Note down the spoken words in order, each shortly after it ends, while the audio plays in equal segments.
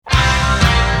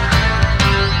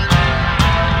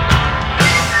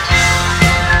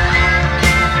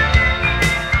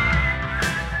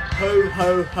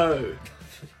ho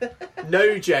ho.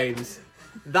 No, James,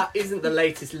 that isn't the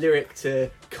latest lyric to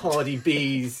Cardi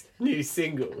B's new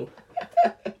single.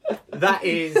 That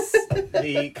is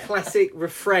the classic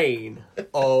refrain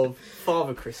of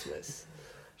Father Christmas.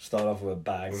 Start off with a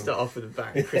bang.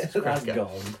 Christmas That's cracker.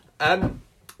 gone.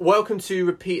 Welcome to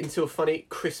Repeat Until Funny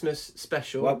Christmas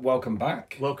special. Welcome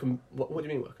back. Welcome. What do you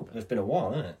mean welcome back? It's been a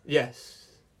while, hasn't it? Yes.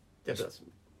 Yeah, but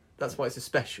that's why it's a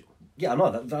special. Yeah, I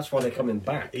know. That's why they're coming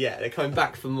back. Yeah, they're coming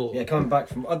back for more. Yeah, coming back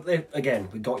from... again,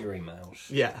 we got your emails.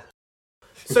 Yeah.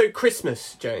 So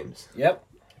Christmas, James. Yep.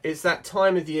 It's that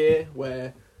time of year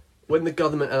where, when the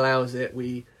government allows it,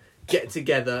 we get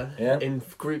together in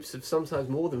groups of sometimes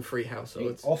more than 3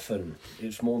 households. Often,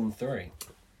 it's more than 3.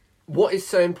 What is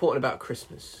so important about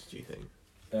Christmas, do you think?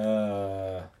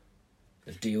 The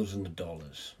deals and the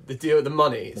dollars. The deal, the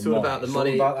money. It's all about the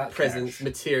money, presents, cash.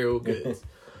 material goods.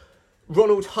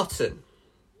 Ronald Hutton,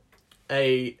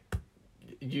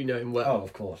 you know him well. Oh,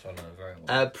 of course, I know him very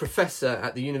well. A professor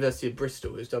at the University of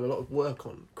Bristol who's done a lot of work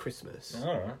on Christmas.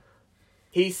 All right.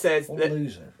 He says What that... a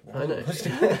loser. I know.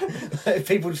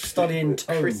 People studying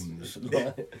tones.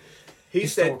 He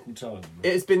said, tone.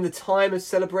 it has been the time of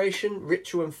celebration,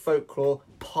 ritual and folklore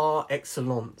par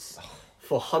excellence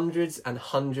for hundreds and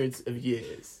hundreds of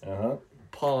years. Uh-huh.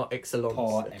 Par excellence.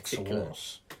 Par particular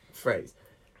excellence. phrase.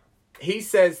 He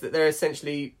says that there are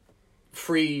essentially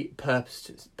 3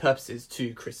 purposes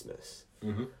to Christmas.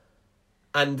 Mm-hmm.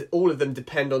 And all of them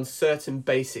depend on certain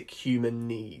basic human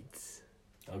needs.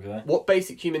 Okay. What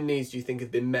basic human needs do you think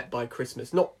have been met by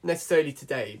Christmas? Not necessarily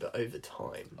today, but over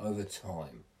time. Over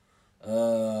time.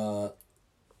 What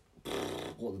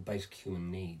are the basic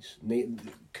human needs?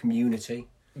 Community.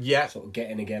 Yeah. Sort of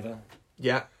getting together.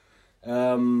 Yeah.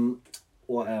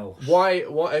 What else?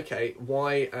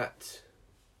 Why at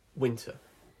winter?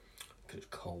 Because it's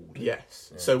cold.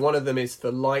 Yes. Yeah. So one of them is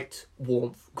for light,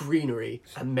 warmth, greenery,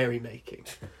 and merrymaking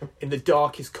in the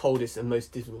darkest, coldest, and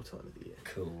most dismal time of the year.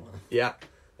 Cool. Yeah.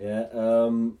 Yeah.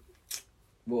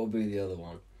 What would be the other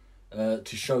one?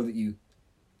 To show that you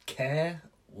care,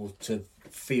 or to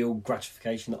feel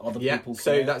gratification that other people care.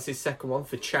 So that's his second one,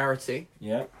 for charity.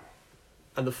 Yeah.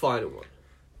 And the final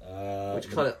one, which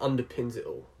kind of underpins it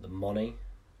all. The money.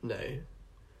 No.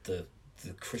 The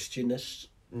Christianness.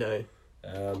 No.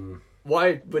 Um,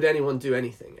 Why would anyone do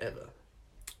anything ever?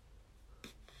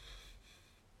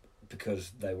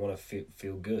 because they want to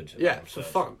feel good. Yeah, for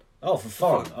fun. Oh, for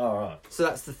fun. All right. So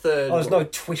that's the third. Oh, there's no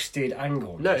twisted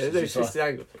angle. No, there's no twisted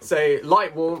angle. So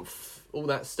light, warmth, all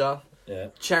that stuff. Yeah.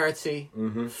 Charity,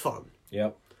 Mm-hmm. fun.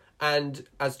 Yep. And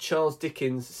as Charles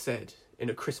Dickens said in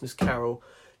A Christmas Carol,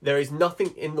 there is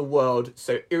nothing in the world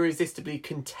so irresistibly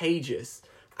contagious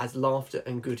as laughter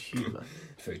and good humour.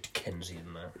 Very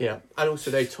Dickensian there. Yeah, and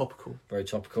also very topical. Very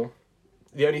topical.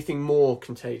 The only thing more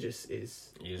contagious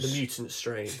is the mutant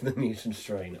strain The mutant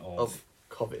strain of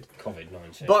COVID.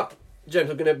 COVID-19. But, James,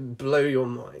 I'm going to blow your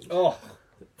mind. I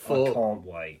can't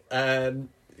wait.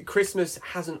 Christmas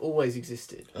hasn't always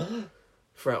existed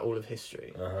throughout all of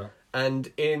history. Uh-huh.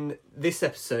 And in this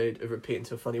episode of Repeat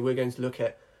Until Funny, we're going to look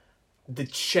at the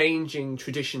changing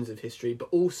traditions of history, but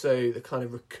also the kind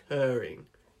of recurring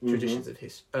traditions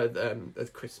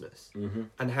of Christmas. Mm-hmm.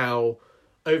 And how,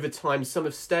 over time, some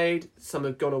have stayed, some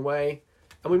have gone away,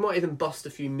 and we might even bust a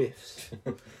few myths.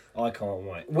 I can't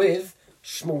wait. With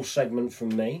small segment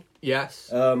from me. Yes.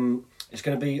 It's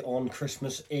going to be on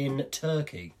Christmas in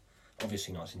Turkey.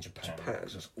 Obviously not in Japan.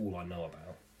 Because that's all I know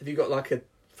about. Have you got like a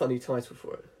funny title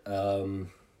for it?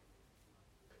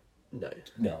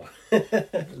 No.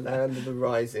 Land of the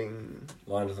Rising...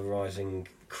 Land of the Rising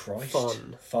Christ?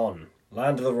 Fun.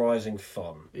 Land of the Rising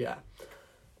Fun. Yeah.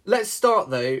 Let's start,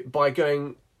 though, by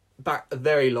going back a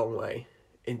very long way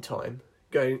in time.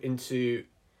 Going into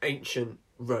ancient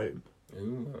Rome.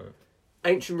 Ooh.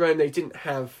 Ancient Rome, they didn't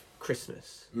have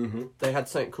Christmas. Mm-hmm. They had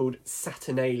something called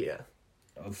Saturnalia.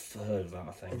 I've heard of that,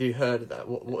 I think. Have you heard of that?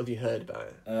 What have you heard about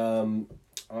it?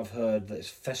 I've heard that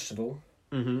it's a festival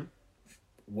Mm-hmm.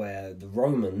 where the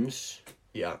Romans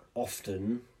Yeah.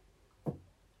 often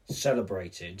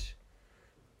celebrated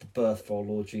the birth of our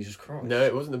Lord Jesus Christ. No,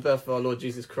 it wasn't the birth of our Lord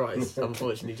Jesus Christ,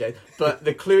 unfortunately, James. But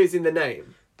the clue is in the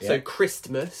name. Yeah. So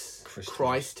Christmas,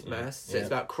 Christ yeah. Mass, so it's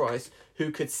about Christ. Who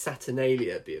could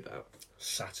Saturnalia be about?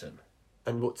 Saturn.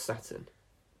 And what's Saturn?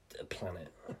 A planet.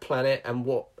 A planet, and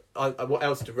what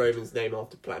else do Romans name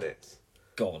after planets?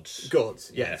 Gods.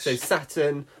 Gods, yeah. Yes. So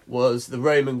Saturn was the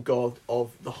Roman god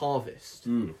of the harvest.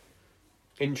 Mm.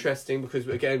 Interesting, because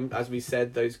again, as we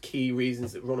said, those key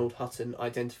reasons that Ronald Hutton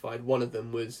identified, one of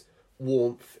them was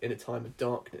warmth in a time of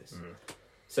darkness.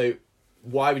 So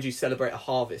why would you celebrate a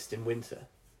harvest in winter?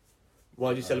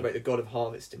 Why do you celebrate the god of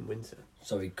harvest in winter?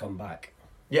 So he'd come back.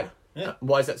 Yeah. Yeah.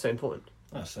 Why is that so important?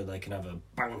 So they can have a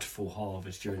bountiful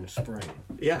harvest during the spring.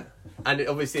 Yeah. And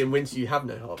obviously in winter you have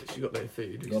no harvest. You've got no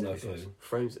food. Got no food.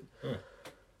 Frozen. Yeah.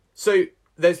 So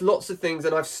there's lots of things,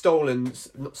 and I've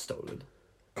not stolen,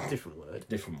 different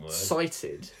word.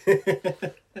 Cited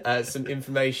some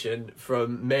information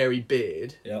from Mary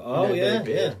Beard. Yeah. Oh, Mary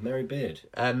Beard. Mary Beard.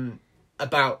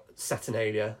 About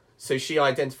Saturnalia. So she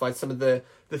identified some of the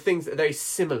things that are very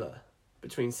similar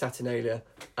between Saturnalia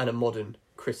and a modern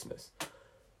Christmas.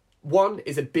 One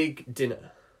is a big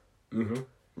dinner. Mm-hmm.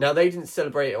 Now, they didn't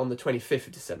celebrate it on the 25th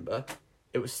of December.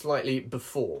 It was slightly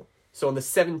before. So on the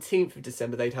 17th of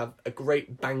December, they'd have a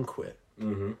great banquet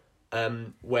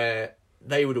where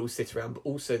they would all sit around, but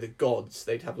also the gods.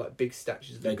 They'd have like big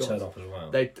statues of the gods. They'd turn up as well.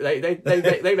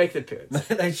 They make an appearance.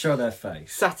 They'd show their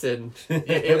face. Saturn,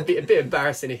 it would be a bit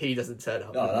embarrassing if he doesn't turn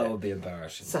up. Oh, that would be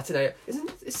embarrassing. Saturday,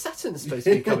 is Saturn supposed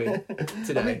to be coming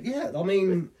today? I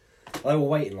mean, they were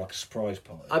waiting like a surprise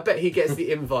party. I bet he gets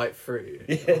the invite through.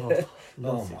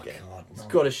 Oh my again. God! It's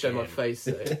got to show my face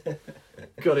though.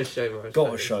 Got to show my face.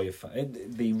 Got to show your face.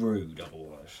 It'd be rude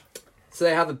otherwise. So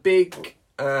they have a big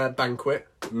banquet.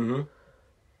 Mm-hmm.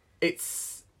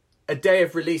 It's a day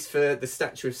of release for the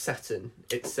statue of Saturn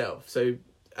itself. So,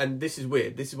 and this is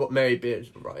weird. This is what Mary Beard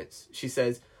writes. She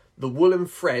says, the woolen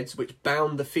threads which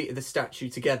bound the feet of the statue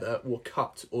together were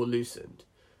cut or loosened.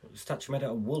 The statue made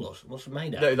out of wool or what's it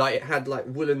made out? No, like it had like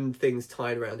woolen things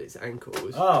tied around its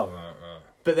ankles. Oh, right.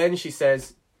 But then she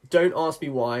says, don't ask me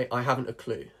why, I haven't a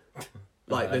clue.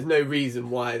 Like, there's no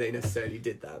reason why they necessarily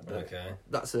did that. But okay.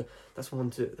 That's a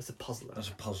puzzler. That's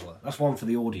a puzzler. That's one for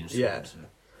the audience. Yeah. To answer.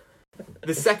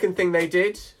 The second thing they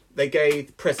did, they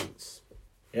gave presents.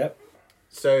 Yep.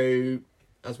 So,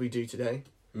 as we do today.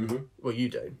 Mm-hmm. Well, you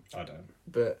don't. I don't.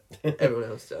 But everyone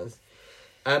else does.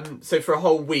 So for a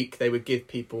whole week, they would give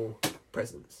people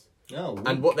presents. Oh.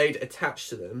 And what they'd attach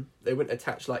to them, they wouldn't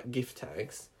attach like gift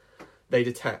tags. They'd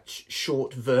attach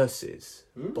short verses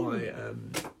by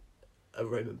a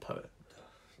Roman poet.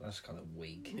 That's kind of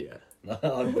weak. Yeah.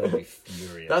 I'm going to be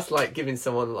furious. That's like giving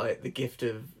someone like the gift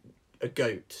of a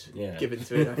goat given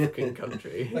to an African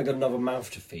country. They've got another mouth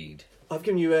to feed. I've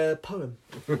given you a poem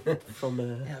from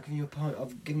yeah, I've given you a poem.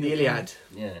 I've given the you Iliad.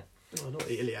 Yeah. Oh, not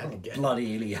the Iliad again.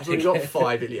 Bloody Iliad. I've only got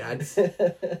 5 Iliads.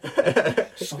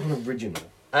 Something original.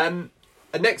 And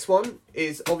next one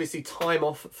is obviously time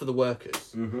off for the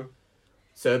workers. Mm-hmm.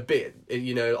 So a bit,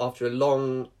 after a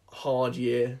long, hard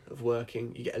year of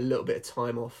working, you get a little bit of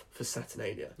time off for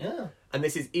Saturnalia. Yeah. And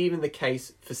this is even the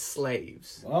case for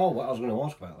slaves. Oh, well, I was going to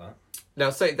ask about that. Now,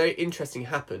 something very interesting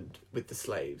happened with the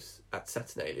slaves at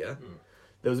Saturnalia.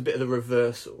 There was a bit of the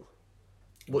reversal.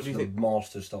 What do you think? The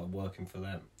masters started working for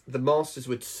them. The masters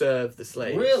would serve the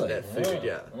slaves their food,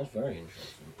 yeah. That's very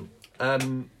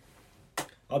interesting.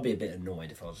 I'd be a bit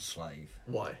annoyed if I was a slave.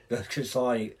 Why? Because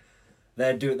like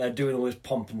they're doing all this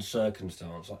pomp and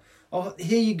circumstance. Like, oh,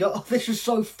 here you go. Oh, this is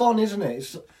so fun, isn't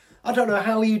it? I don't know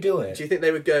how you do it. Do you think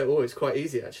they would go, oh, it's quite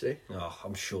easy, actually? Oh,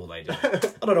 I'm sure they do.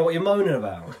 I don't know what you're moaning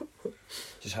about.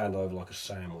 Just hand over like a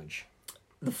sandwich.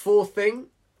 The fourth thing,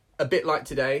 a bit like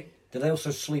today. Do they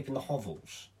also sleep in the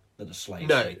hovels that the slaves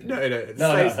No. sleep in? The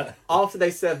slaves, after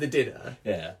they serve the dinner,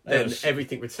 then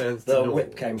everything returns to normal. The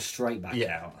whip came straight back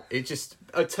out. It just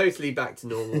totally back to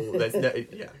normal. There's no,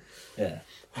 Yeah.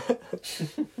 Do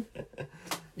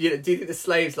you think the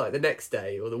slaves, like the next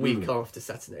day or the week after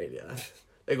Saturnalia,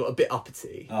 they got a bit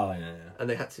uppity? Oh, yeah. And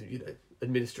they had to,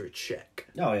 administer a check.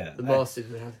 Oh, yeah. The masters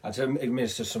had to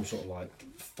administer some sort of,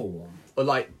 like, form. Or,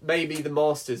 like, maybe the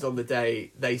masters on the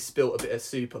day, they spilt a bit of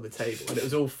soup on the table, and it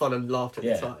was all fun and laughter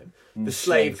at the time. And the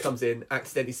slave comes in,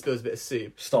 accidentally spills a bit of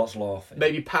soup. Starts laughing.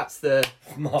 Maybe pats the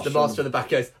master on the back,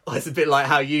 goes, oh, it's a bit like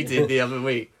how you did the other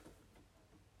week.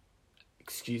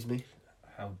 Excuse me?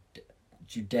 How did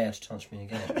you dare to touch me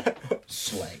again?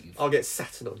 Slave. I'll get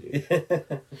Saturn on you.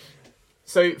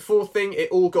 So, fourth thing, it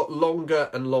all got longer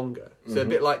and longer. So a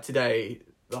bit like today,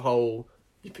 the whole,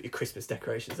 you put your Christmas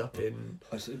decorations up in...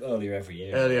 Earlier every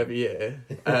year.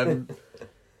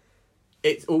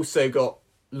 It's also got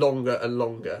longer and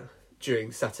longer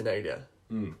during Saturnalia.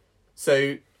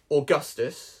 So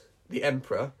Augustus, the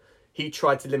emperor, he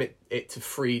tried to limit it to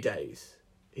 3 days.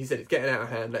 He said, it's getting out of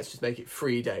hand, let's just make it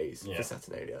 3 days for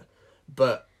Saturnalia.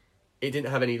 But it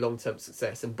didn't have any long-term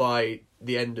success, and by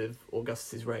the end of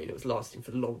Augustus's reign, it was lasting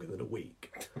for longer than a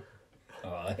week.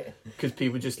 Alright. Because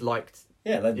people just liked...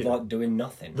 Yeah, they like doing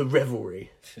nothing. The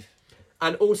revelry.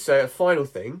 And also, a final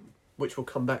thing, which we'll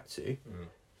come back to,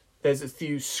 there's a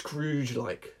few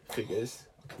Scrooge-like figures.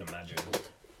 I can imagine.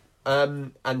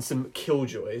 And some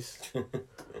killjoys.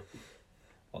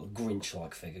 Like of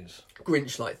Grinch-like figures.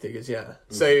 Grinch-like figures, yeah.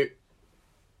 So,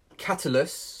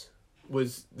 Catullus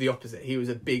was the opposite. He was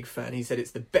a big fan. He said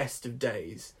it's the best of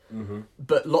days. Mm-hmm.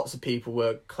 But lots of people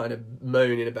were kind of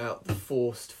moaning about the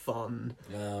forced fun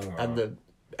and the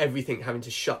everything having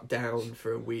to shut down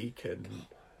for a week. And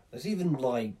there's even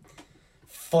like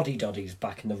fuddy-duddies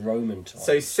back in the Roman times.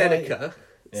 So Seneca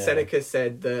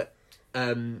said that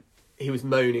he was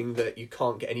moaning that you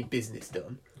can't get any business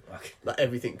done. Okay. Like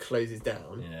everything closes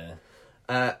down.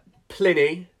 Yeah.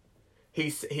 Pliny,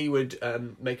 he would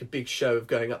make a big show of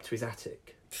going up to his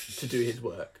attic to do his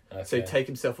work. Okay. So take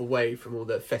himself away from all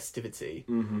the festivity.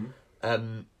 Mm-hmm.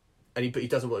 But he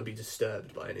doesn't want to be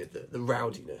disturbed by any of the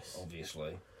rowdiness.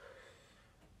 Obviously.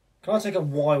 Can I take a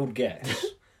wild guess?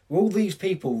 Were all these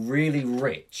people really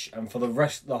rich, and for the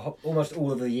rest, almost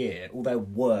all of the year, all their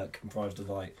work comprised of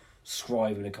like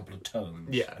scribing a couple of tomes,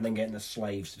 and then getting the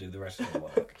slaves to do the rest of the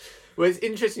work? Well, it's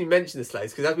interesting you mention the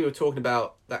slaves, because as we were talking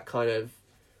about that kind of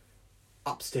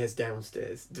upstairs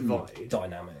downstairs divide,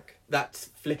 dynamic, that's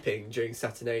flipping during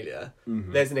Saturnalia.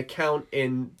 There's an account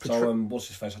in what's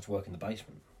his face had to work in the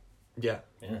basement. Yeah,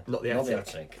 not the attic. Not the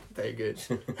attic. Very good.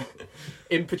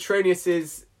 In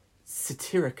Petronius's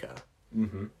Satirica,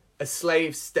 a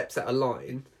slave steps out of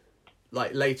line,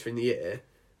 like later in the year,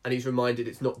 and he's reminded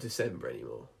it's not December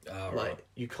anymore. Oh, like right.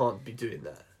 you can't be doing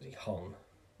that. He hung.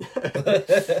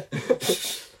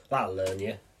 That'll learn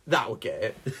you. That'll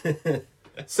get it.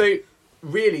 So,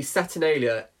 really,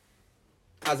 Saturnalia,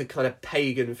 as a kind of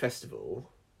pagan festival,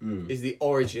 is the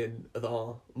origin of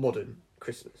our modern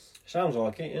Christmas. Sounds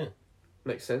like it, yeah.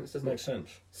 Makes sense, doesn't Makes it? sense.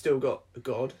 Still got a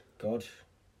god, God,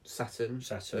 Saturn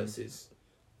versus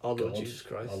our Lord God, Jesus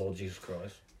Christ. Our Lord Jesus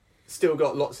Christ. Still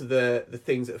got lots of the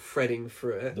things that are threading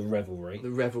through it. The revelry.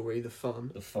 The fun.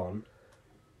 The fun.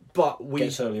 But we...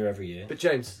 Gets earlier every year. But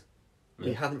James,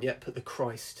 we haven't yet put the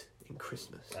Christ in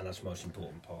Christmas. And that's the most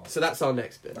important part. So that's our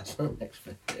next bit. That's our next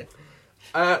bit,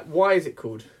 yeah. Why is it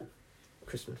called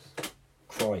Christmas?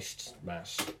 Christ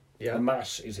Mass. Yeah. The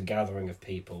Mass is a gathering of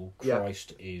people.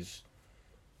 Christ is...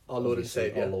 Our Lord and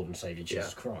Saviour. Our Lord and Saviour,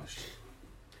 Jesus Christ.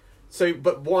 So,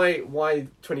 but why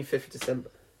 25th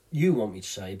December? You want me to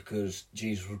say because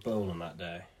Jesus was born on that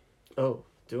day. Oh,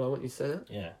 do I want you to say that?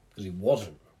 Yeah, because he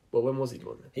wasn't. Well, when was he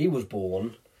born then? He was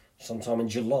born sometime in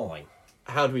July.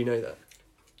 How do we know that?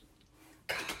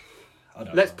 I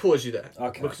don't Let's know. pause you there.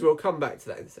 Okay. Because we'll come back to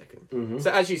that in a second.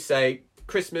 So as you say,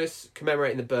 Christmas,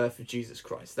 commemorating the birth of Jesus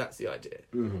Christ. That's the idea.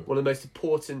 One of the most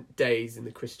important days in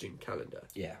the Christian calendar.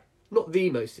 Yeah. Not the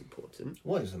most important.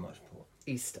 What is the most important?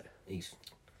 Easter. Easter.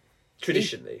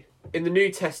 Traditionally. In the New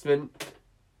Testament,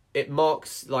 it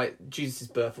marks, like, Jesus'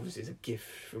 birth obviously is a gift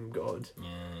from God.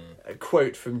 Yeah. A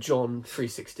quote from John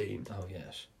 3:16. Oh,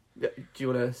 yes. Do you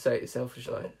want to say it yourself, or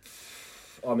shall I?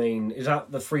 I mean, is that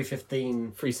the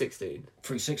 3:15... 3:16.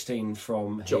 3:16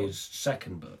 from John. his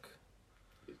second book?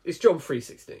 It's John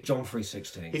 3:16. John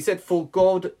 3:16. He said, "For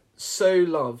God so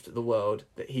loved the world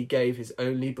that he gave his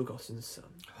only begotten Son,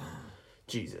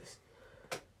 Jesus."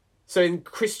 So in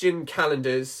Christian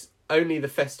calendars, only the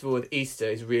festival of Easter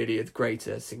is really of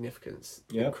greater significance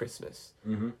than Christmas.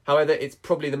 However, it's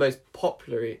probably the most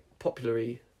popularly.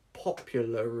 Popularly. What?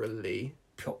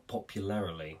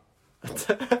 Popularly.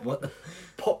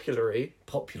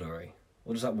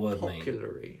 What does that word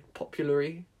mean?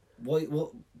 Popularly.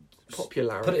 What?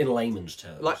 Popularity. Put it in layman's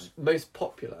terms. Like most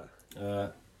popular.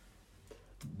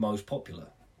 Most popular.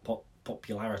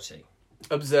 Popularity.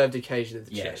 Observed occasion of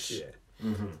the church. Yeah.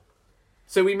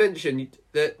 So we mentioned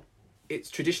that it's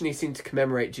traditionally seen to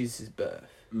commemorate Jesus'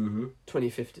 birth,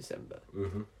 25th December.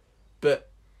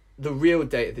 But the real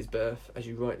date of his birth, as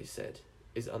you rightly said,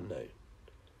 is unknown.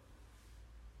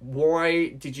 Why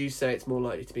did you say it's more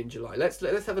likely to be in July? Let's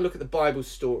have a look at the Bible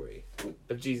story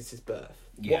of Jesus' birth.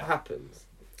 Yeah. What happens?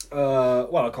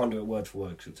 Well, I can't do it word for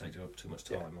word because it would take up too much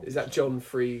time. Is that John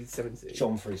 3:17?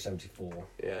 John 3:74.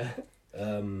 Yeah.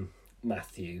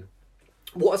 Matthew.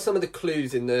 What are some of the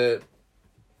clues in the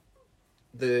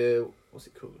what's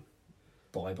it called?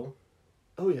 Bible.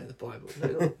 Oh yeah, the Bible. No,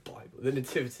 not the Bible. The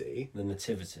Nativity. The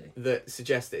Nativity. That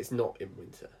suggests that it's not in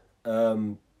winter.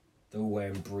 They're all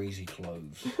wearing breezy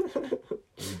clothes.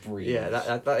 Breeze. Yeah,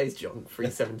 that is John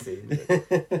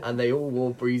 3:17, and they all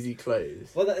wore breezy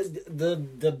clothes. Well,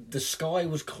 the sky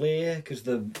was clear because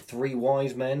the three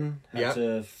wise men had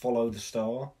to follow the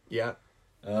star. Yeah.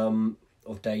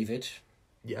 Of David.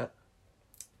 Yeah.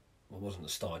 Well, it wasn't the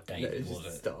star of David, no, was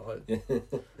it? Star.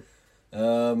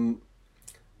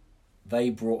 They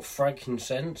brought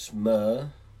frankincense,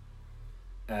 myrrh,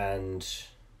 and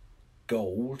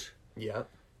gold. Yeah.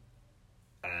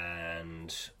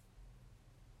 And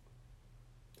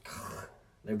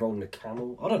They rode a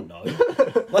camel. I don't know.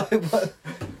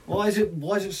 Why is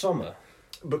it summer?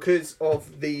 Because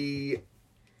of the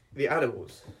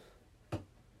animals.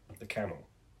 The camel.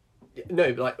 No,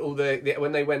 like all the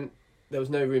when they went, there was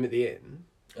no room at the inn.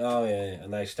 Oh yeah,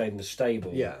 and they stayed in the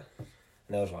stable. Yeah. And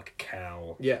there was like a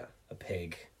cow. Yeah. A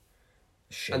pig.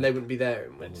 A sheep. And they wouldn't be there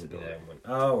in They winter. wouldn't be there.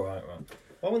 Oh right.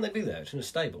 Why wouldn't they be there? It's in a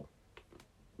stable.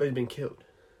 They'd been killed.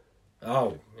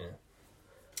 Oh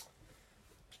yeah.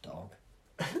 It's dark.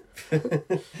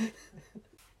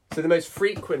 So the most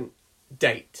frequent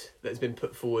date that's been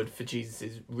put forward for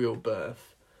Jesus' real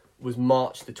birth was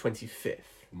March the 25th.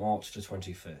 March the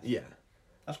 25th. Yeah,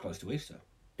 That's close to Easter.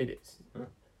 it is. Huh.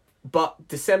 But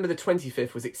December the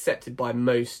 25th was accepted by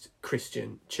most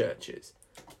Christian churches.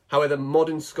 However,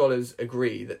 modern scholars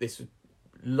agree that this was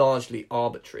largely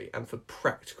arbitrary and for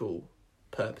practical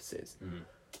purposes. Mm.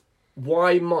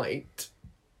 Why might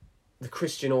the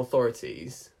Christian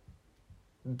authorities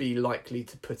be likely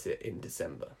to put it in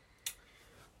December?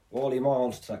 Wally, my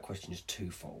answer to that question is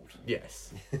twofold.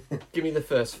 Yes. Give me the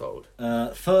first fold.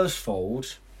 First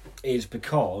fold is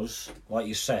because, like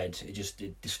you said,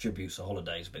 it distributes the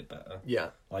holidays a bit better.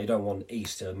 Yeah. Like you don't want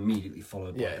Easter immediately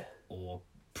followed by Yeah. or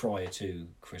prior to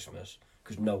Christmas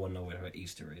because no one knows where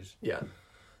Easter is. Yeah.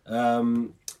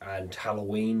 And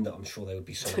Halloween, that I'm sure they would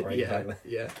be celebrating back then.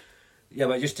 Yeah. Yeah,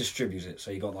 but it just distributes it.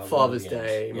 So you got like Father's one at the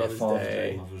Day, end. Mother's Father's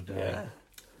Day. Mother's Day,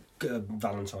 Yeah.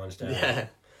 Valentine's Day. Yeah.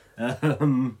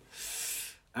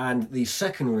 And the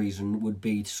second reason would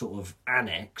be to sort of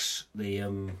annex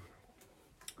the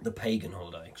pagan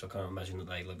holiday, because I can't imagine that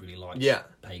they really like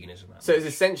paganism. So it's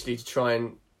essentially to try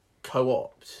and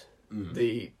co-opt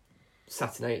the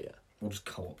Saturnalia, What does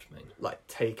co-opt mean? like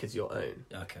take as your own,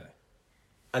 Okay.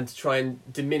 and to try and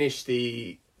diminish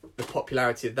the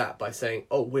popularity of that by saying,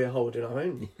 "Oh, we're holding our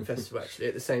own festival actually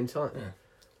at the same time." Yeah.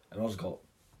 And I've got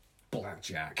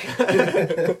blackjack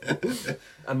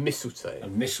And mistletoe.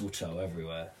 and mistletoe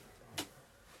everywhere.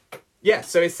 Yeah,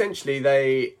 so essentially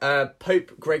they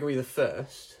Pope Gregory the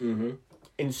First Mm-hmm.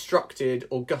 instructed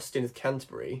Augustine of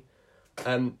Canterbury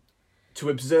to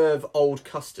observe old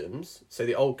customs, so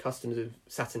the old customs of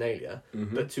Saturnalia,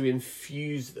 but to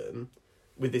infuse them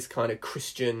with this kind of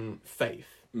Christian faith.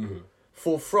 Mm-hmm.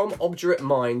 For from obdurate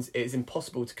minds it is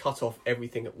impossible to cut off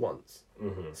everything at once.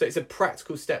 Mm-hmm. So it's a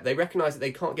practical step. They recognise that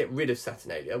they can't get rid of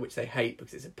Saturnalia, which they hate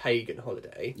because it's a pagan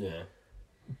holiday, Yeah.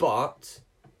 but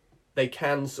they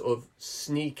can sort of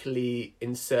sneakily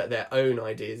insert their own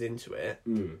ideas into it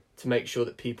to make sure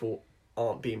that people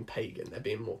aren't being pagan, they're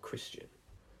being more Christian.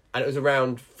 And it was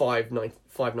around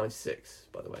 596,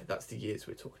 by the way. That's the years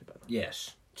we're talking about.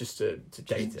 Yes. Just to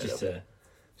date it a Just little bit. to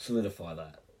solidify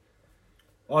that.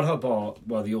 I'd hope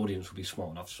the audience will be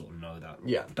smart enough to sort of know that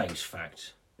Yeah. base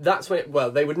fact. That's when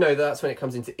they would know that's when it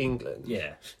comes into England.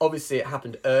 Yeah. Obviously, it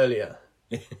happened earlier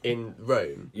in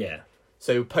Rome. Yeah.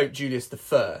 So Pope Julius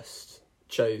I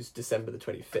chose December the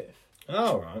 25th.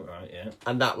 Oh, right, yeah.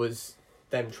 And that was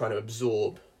them trying to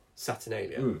absorb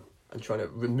Saturnalia and trying to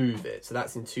remove it. So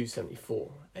that's in 274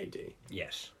 AD.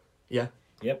 Yes. Yeah?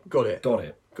 Yep. Got it. Got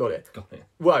it. Got it. Got it.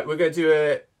 Right, we're going to do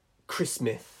a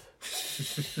Christmas.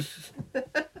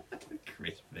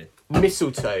 Christmas.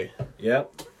 Mistletoe.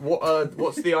 Yep.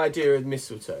 What's the idea of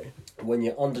mistletoe? When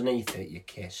you're underneath it, you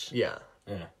kiss. Yeah.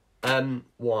 Yeah.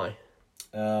 Why?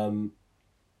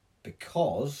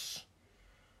 Because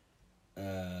it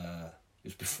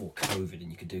was before COVID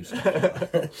and you could do something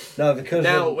like that. No, because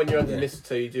Now, when you're under the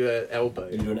mistletoe, you do an elbow.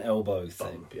 you do an elbow thing,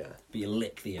 Bump, yeah. but you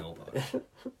lick the elbow.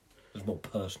 It's more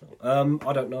personal.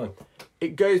 I don't know.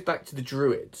 It goes back to the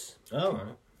Druids, Oh,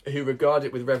 right. who regard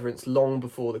it with reverence long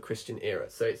before the Christian era.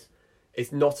 So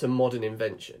it's not a modern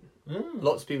invention.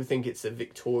 Lots of people think it's a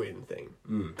Victorian thing,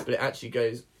 but it actually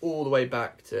goes all the way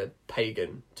back to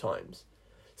pagan times.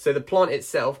 So the plant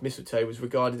itself, mistletoe, was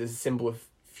regarded as a symbol of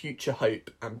future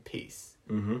hope and peace.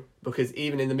 Mm-hmm. Because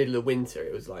even in the middle of winter,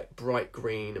 it was like bright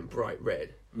green and bright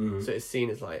red. So it's seen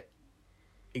as like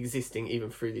existing even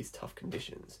through these tough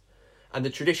conditions. And the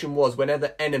tradition was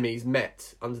whenever enemies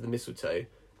met under the mistletoe,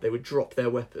 they would drop their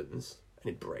weapons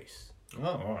and embrace. Oh,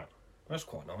 all right. That's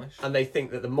quite nice. And they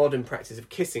think that the modern practice of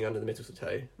kissing under the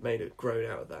mistletoe may have grown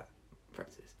out of that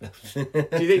practice. Do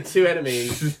you think two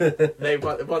enemies,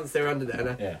 once they're under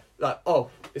there, Yeah. like, oh,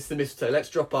 it's the mistletoe, let's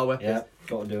drop our weapons. Yeah,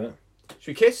 got to do it. Should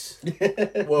we kiss?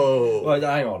 Whoa. Right,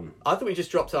 hang on. I thought we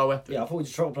just dropped our weapons. Yeah, I thought we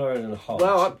just dropped her in a heart.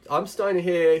 Well, I'm starting to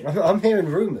hear I'm hearing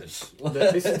rumours.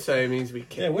 that mistletoe means we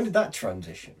kiss. Yeah, when did that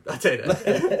transition? I don't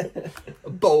know. A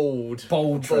bold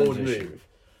transition. move.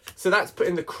 So that's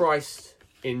putting the Christ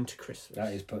into Christmas.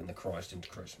 That is putting the Christ into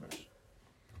Christmas.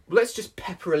 Let's just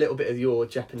pepper a little bit of your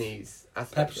Japanese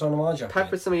aspect. Pepper some of my Japanese.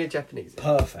 Pepper some of your Japanese.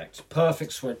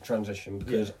 Perfect swift transition,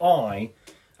 because I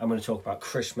am going to talk about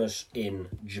Christmas in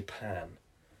Japan.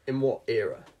 In what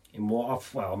era? I'm going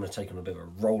to take on a bit of a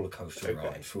roller coaster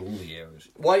ride through all the eras.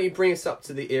 Why don't you bring us up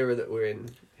to the era that we're in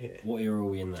here? What era are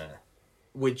we in there?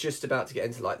 We're just about to get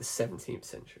into like the 17th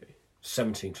century.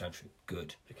 17th century.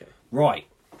 Good. Okay. Right.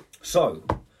 So,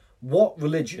 what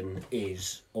religion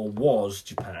is or was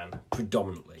Japan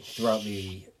predominantly throughout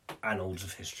the annals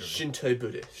of history? Shinto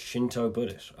Buddhist. Shinto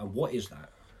Buddhist. And what is that?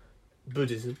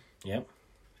 Buddhism. Yep.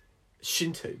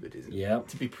 Shinto Buddhism. Yep.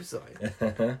 To be precise.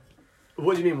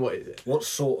 What do you mean, what is it? What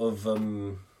sort of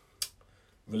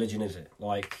religion is it?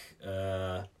 Like,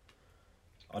 I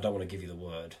don't want to give you the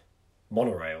word.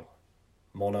 Monorail.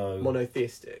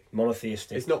 Monotheistic.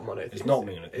 Monotheistic. It's not monotheistic. It's not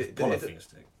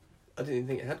monotheistic. I didn't even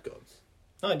think it had gods.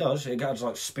 No, it does. It has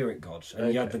like spirit gods.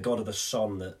 And you had the god of the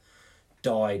sun that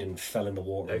died and fell in the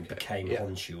water and became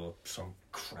Honshu or some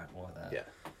crap like that. Yeah.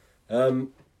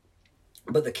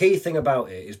 But the key thing about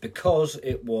it is because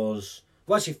it was...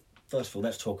 Well, actually, first of all,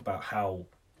 let's talk about how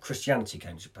Christianity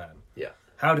came to Japan. Yeah.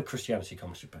 How did Christianity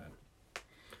come to Japan?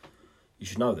 You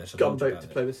should know this. Gunboat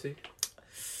diplomacy?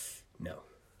 No.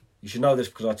 You should know this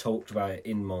because I talked about it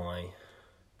in my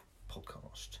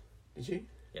podcast. Did you?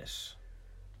 Yes.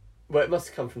 Well, it must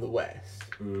have come from the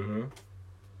West. Mm-hmm.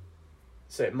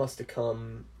 So it must have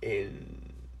come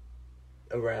in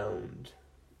around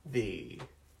the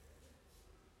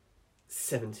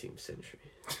 17th century.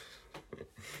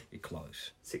 You're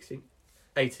close. 16th?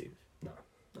 18th? No.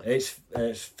 It's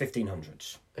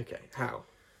 1500s. Okay, how?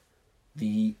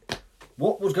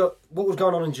 What was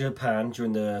going on in Japan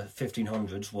during the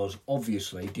 1500s was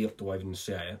obviously, the way we can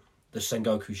say it, the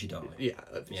Sengoku Shidai. Yeah,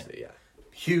 obviously, yeah.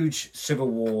 Huge civil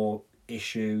war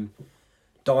issue,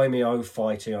 daimyo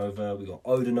fighting over. We got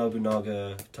Oda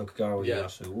Nobunaga, Tokugawa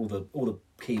Ieyasu, all the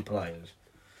key players.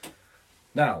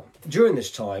 Now, during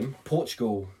this time,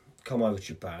 Portugal come over to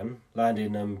Japan, land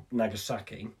in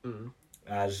Nagasaki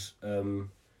as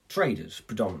traders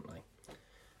predominantly.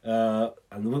 And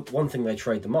the one thing they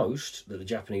trade the most that the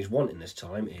Japanese want in this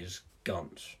time is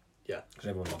guns. Yeah. Because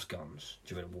everyone loves guns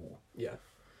during a war. Yeah.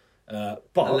 But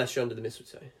unless you're under the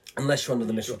mistletoe. Unless you're under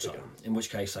the mistletoe, in which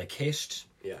case they kissed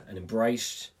and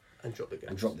embraced and dropped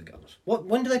the guns.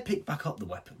 When do they pick back up the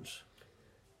weapons?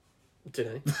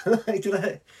 Don't know.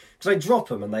 Because they drop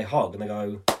them and they hug and they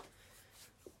go,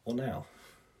 what now?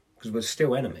 Because we're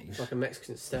still enemies. It's like a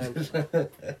Mexican stand.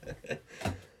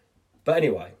 But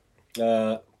anyway,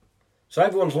 so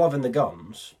everyone's loving the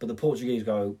guns, but the Portuguese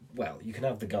go, well, you can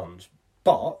have the guns,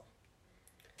 but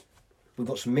we've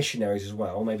got some missionaries as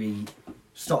well, maybe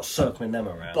start circling them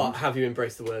around. But have you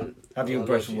embraced the word? Have you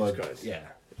embraced the word? Christ? Yeah.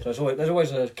 So there's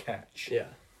always a catch. Yeah.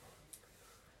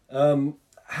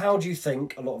 How do you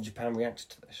think a lot of Japan reacted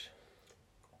to this?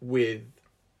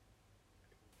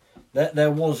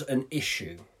 There was an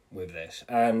issue with this,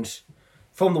 and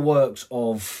from the works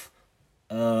of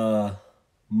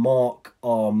Mark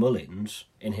R. Mullins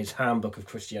in his Handbook of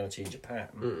Christianity in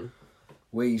Japan,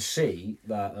 we see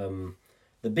that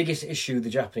the biggest issue the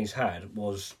Japanese had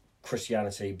was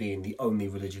Christianity being the only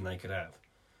religion they could have.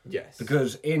 Yes.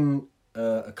 Because in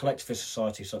a collectivist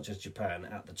society such as Japan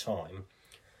at the time,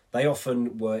 they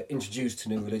often were introduced to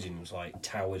new religions like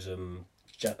Taoism,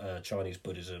 Chinese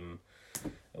Buddhism,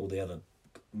 all the other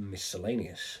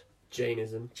miscellaneous.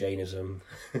 Jainism.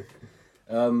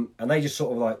 And they just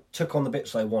sort of like took on the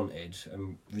bits they wanted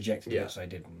and rejected the bits they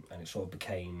didn't, and it sort of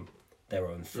became their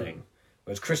own thing.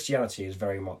 Whereas Christianity is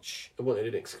very much... They wanted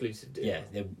an exclusive deal. Yeah,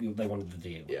 they wanted the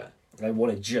deal. Yeah. They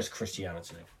wanted just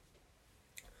Christianity.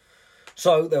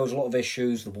 So there was a lot of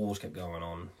issues, the wars kept going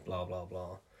on, blah, blah,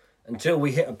 blah. Until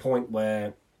we hit a point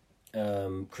where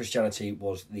Christianity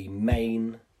was the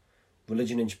main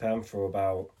religion in Japan for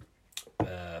about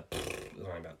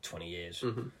 20 years.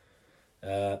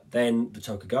 Then the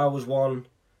Tokugawas won,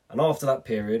 and after that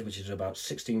period, which is about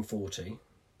 1614.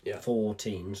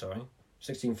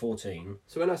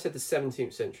 So when I said the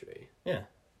 17th century, I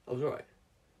was right.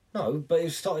 No, but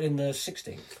it started in the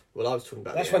 16th. Well, I was talking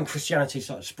about. That's when Christianity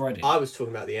started spreading. I was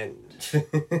talking about the end.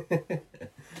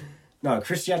 No,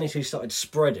 Christianity started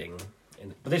spreading,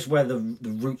 but this is where the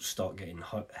roots start getting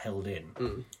held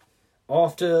in.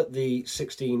 After the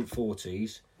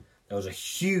 1640s, there was a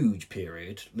huge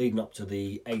period leading up to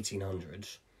the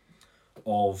 1800s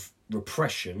of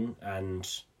repression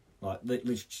and like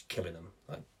just killing them,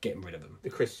 like getting rid of them. The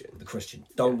Christian.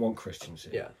 Don't want Christians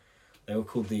here. Yeah. They were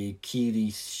called the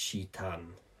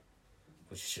Kirishitan,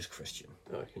 which is just Christian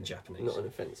in Japanese. Not an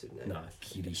offensive name. No,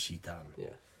 Kirishitan.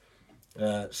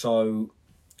 Yeah. So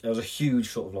There was a huge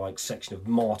sort of like section of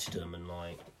martyrdom and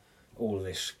like all of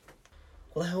this.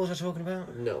 What the hell was I talking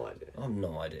about? No idea. I have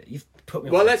no idea. You've put me.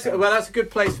 Well, off the that's a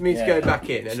good place for me to go Yeah. back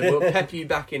in, and we'll pep you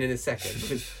back in a second,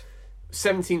 because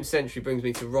 17th century brings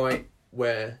me to right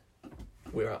where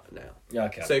we're at now. Yeah,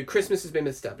 okay. So Christmas has been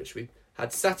established. We've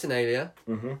had Saturnalia.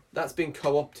 Mm-hmm. That's been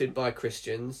co-opted by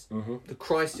Christians. Mm-hmm. The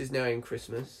Christ is now in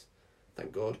Christmas.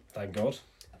 Thank God. Thank God.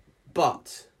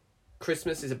 But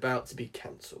Christmas is about to be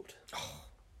cancelled.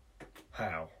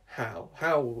 How?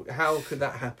 How could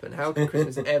that happen? How could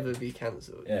Christmas ever be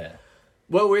cancelled? Yeah.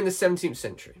 Well, we're in the 17th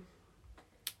century.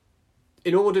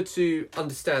 In order to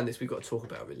understand this, we've got to talk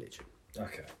about religion.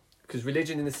 Okay. Because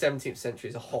religion in the 17th century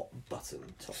is a hot button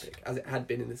topic, as it had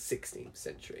been in the 16th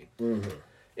century. Mm-hmm.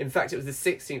 In fact, it was the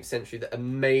 16th century that a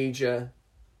major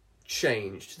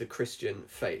change to the Christian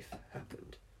faith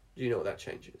happened. Do you know what that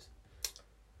change is?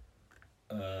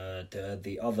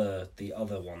 The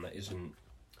other one that isn't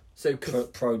So,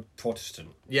 Protestant.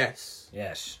 yes.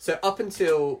 Yes. So up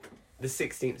until the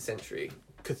 16th century,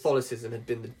 Catholicism had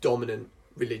been the dominant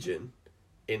religion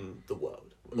in the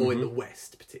world, or in the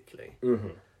West particularly.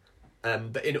 Mm-hmm.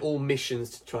 But in all missions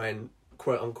to try and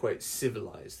quote unquote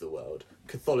civilize the world,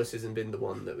 Catholicism been the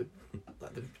one that would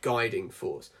like the guiding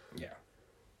force. Yeah.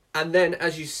 And then,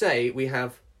 as you say, we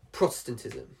have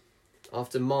Protestantism.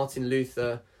 After Martin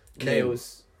Luther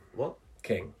nails what?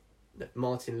 King. No,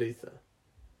 Martin Luther.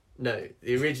 No,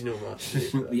 the original Martin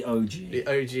Luther. The OG. The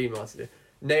OG Martin Luther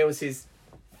nails his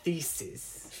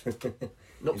thesis,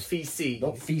 not feces,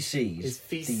 Not feces. His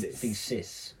thesis.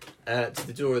 Thesis. To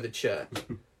the door of the church.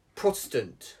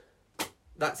 Protestant.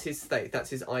 That's his faith. That's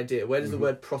his idea. Where does the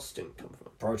word Protestant come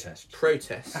from? Protest.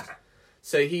 Protest.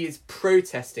 So he is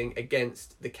protesting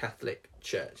against the Catholic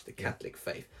Church, the Catholic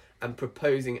faith, and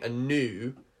proposing a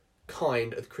new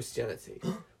kind of Christianity,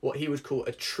 what he would call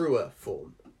a truer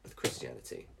form of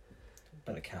Christianity.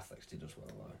 But the Catholics did as well,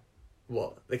 though.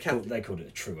 What the Catholic? They called it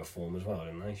a truer form as well,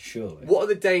 didn't they? Surely. What are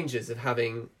the dangers of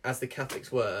having, as the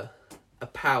Catholics were, a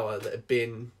power that had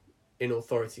been in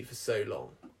authority for so long?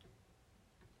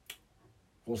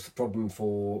 What's the problem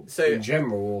for So- in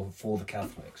general or for the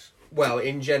Catholics? Well,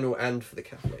 in general and for the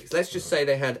Catholics. Let's just say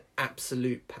they had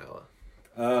absolute power.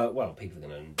 Well, people are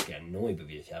going to get annoyed with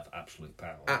you if you have absolute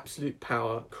power. Absolute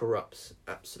power corrupts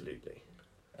absolutely.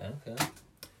 Okay.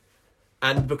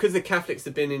 And because the Catholics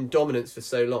had been in dominance for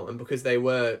so long, and because they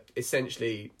were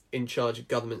essentially in charge of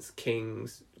governments,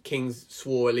 kings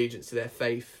swore allegiance to their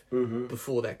faith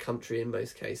before their country in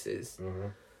most cases.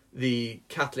 The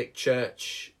Catholic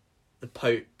Church, the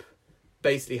Pope,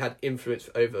 basically had influence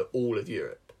over all of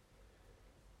Europe.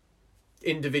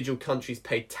 Individual countries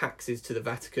paid taxes to the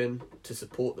Vatican to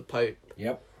support the Pope.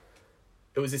 Yep.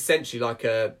 It was essentially like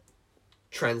a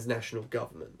transnational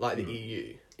government, like the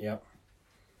EU. Yep.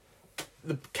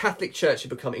 The Catholic Church had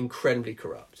become incredibly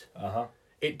corrupt. Uh-huh.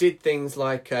 It did things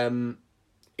like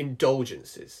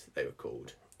indulgences, they were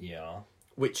called, Yeah.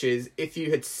 which is if you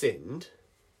had sinned,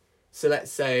 so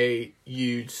let's say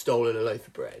you'd stolen a loaf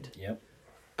of bread, Yep.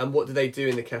 and what do they do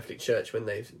in the Catholic Church when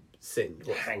they've sinned?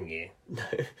 Hang you.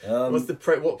 No.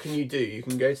 What can you do? You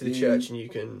can go to the church and you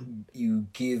can... You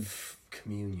give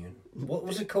communion. What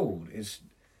was it called? It's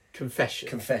Confession.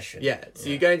 confession. Yeah, so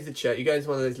you go into the church, you go into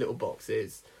one of those little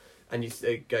boxes, and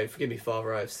you go, "Forgive me,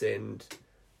 Father, I have sinned,"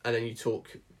 and then you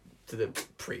talk to the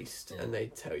priest, and they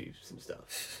tell you some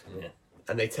stuff. Yeah.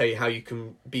 And they tell you how you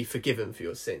can be forgiven for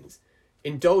your sins.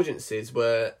 Indulgences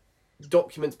were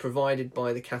documents provided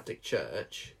by the Catholic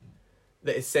Church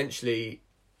that essentially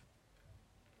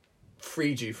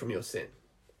freed you from your sin.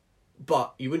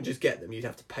 But you wouldn't just get them, you'd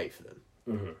have to pay for them.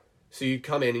 Mm-hmm. So you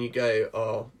come in and you go,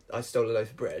 "Oh, I stole a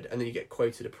loaf of bread," and then you get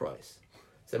quoted a price.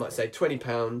 So they might say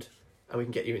 £20 and we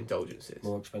can get you indulgences.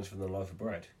 More expensive than a loaf of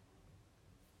bread.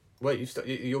 Well,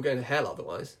 you're going to hell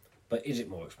otherwise. But is it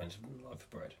more expensive than a loaf of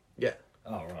bread? Yeah.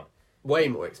 Oh, right. Way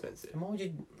more expensive. Why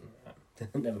did...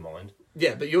 Never mind.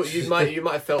 Yeah, but you might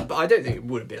have felt, but I don't think it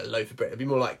would have been a loaf of bread. It'd be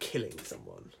more like killing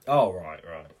someone. Oh, right.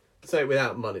 So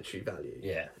without monetary value.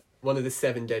 Yeah. One of the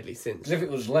 7 deadly sins. Because if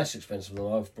it was less expensive than a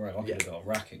loaf of bread, I could have got a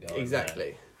racket going.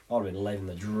 Exactly. There. I'd have been living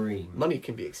the dream. Money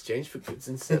can be exchanged for goods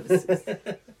and services.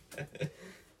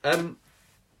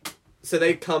 So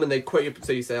they come and they quote you.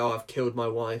 So you say, "Oh, I've killed my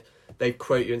wife." They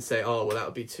quote you and say, "Oh, well, that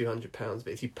would be £200.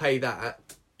 But if you pay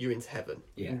that, you're into heaven.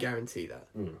 You can guarantee that."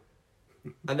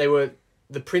 And they were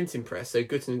the printing press. So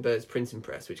Gutenberg's printing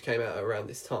press, which came out around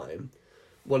this time,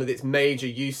 one of its major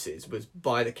uses was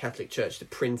by the Catholic Church to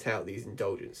print out these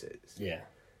indulgences. Yeah.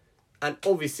 And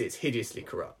obviously, it's hideously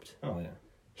corrupt. Oh, yeah.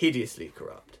 Hideously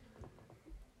corrupt.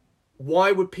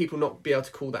 Why would people not be able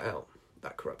to call that out,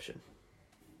 that corruption?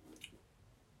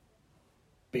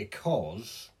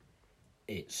 Because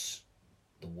it's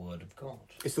the Word of God.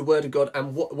 It's the Word of God,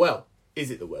 and well, is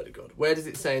it the Word of God? Where does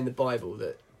it say in the Bible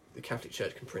that the Catholic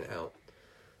Church can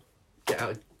get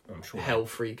out I'm sure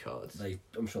hell-free cards?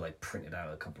 I'm sure they printed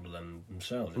out a couple of them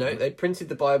themselves. No, they printed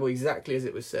the Bible exactly as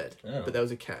it was said, Oh. but there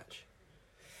was a catch.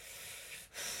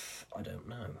 I don't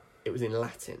know. It was in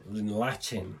Latin. It was in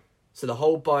Latin. So the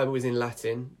whole Bible was in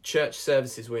Latin. Church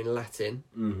services were in Latin.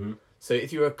 Mm-hmm. So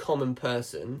if you were a common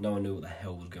person, No one knew what the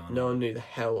hell was going on. no one knew the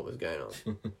hell what was going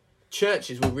on.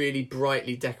 Churches were really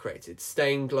brightly decorated.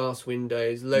 Stained glass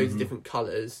windows, loads of different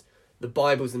colours. The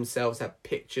Bibles themselves had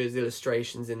pictures,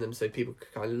 illustrations in them, so people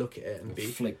could kind of look at it and be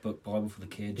Flick book Bible for the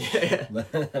kids. Yeah.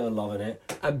 They were loving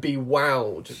it. and be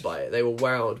wowed by it. They were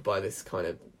wowed by this kind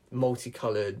of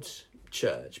multicoloured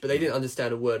church, but they didn't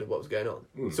understand a word of what was going on.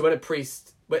 So when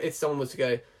if someone was to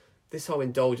go, this whole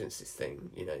indulgences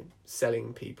thing,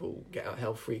 selling people get out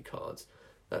hell free cards,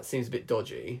 that seems a bit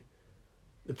dodgy.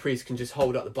 The priest can just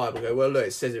hold up the Bible and go, well, look,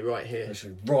 it says it right here.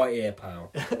 Literally, right here,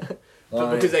 pal.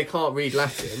 But because they can't read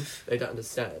Latin, they don't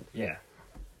understand. Yeah.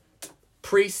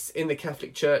 Priests in the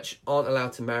Catholic Church aren't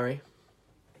allowed to marry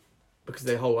because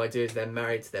their whole idea is they're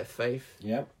married to their faith.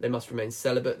 Yeah. They must remain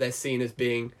celibate. They're seen as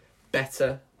being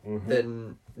better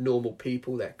than normal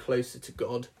people. They're closer to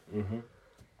God. Mm-hmm.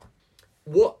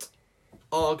 What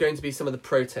are going to be some of the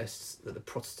protests that the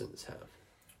Protestants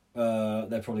have?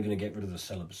 They're probably going to get rid of the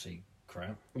celibacy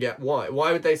crap. Yeah, why?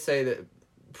 Why would they say that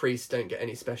priests don't get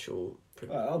any special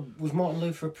privilege? Was Martin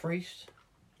Luther a priest?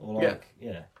 Or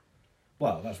yeah.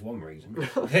 Well, that's one reason.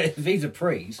 If he's a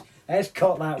priest, let's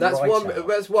cut that That's right one. out.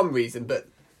 That's one reason, but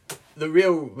the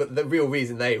real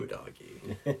reason they would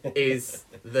argue is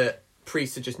that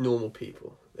priests are just normal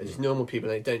people. They're just normal people,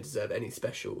 and they don't deserve any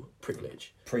special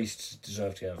privilege. Priests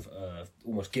deserve to have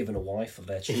almost given a wife of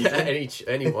their Yeah, choosing.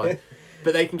 anyone,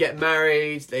 but they can get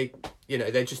married. They're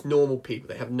just normal people.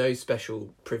 They have no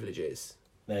special privileges.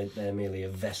 They're merely a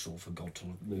vessel for God to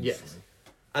move Yes. through.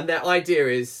 And their idea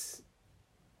is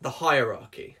the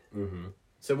hierarchy. Mm-hmm.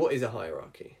 So what is a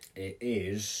hierarchy? It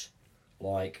is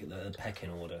like the pecking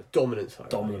order. Dominance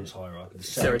hierarchy. Dominance hierarchy. The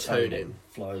Serotonin.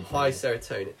 Flowing High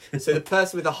serotonin. So the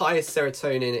person with the highest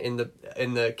serotonin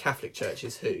in the Catholic Church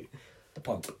is who? the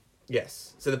Pope.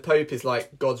 Yes. So the Pope is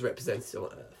like God's representative on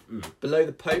earth. Below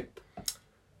the Pope,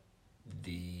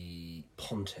 The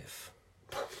Pontiff.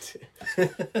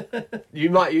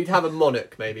 you'd have a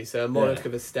monarch maybe, so a monarch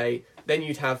of a state. Then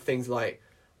you'd have things like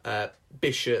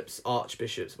bishops,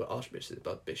 archbishops, but archbishops are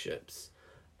above bishops.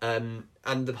 And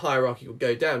the hierarchy will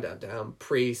go down,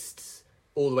 priests,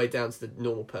 all the way down to the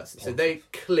normal person. So they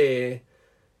clear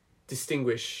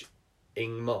distinguishing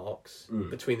marks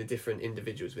between the different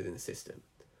individuals within the system.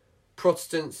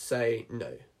 Protestants say,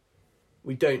 no,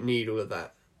 we don't need all of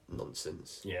that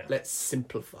nonsense. Yeah. Let's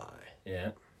simplify.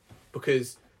 Yeah.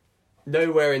 Because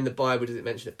nowhere in the Bible does it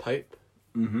mention a pope.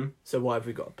 Mm-hmm. So why have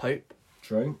we got a pope?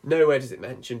 True. Nowhere does it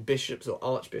mention bishops or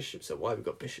archbishops. So why have we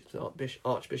got bishops and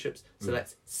archbishops? So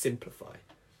let's simplify.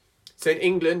 So in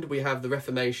England, we have the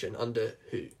Reformation under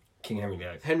who? King Henry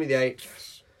VIII. Henry VIII.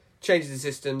 Changes the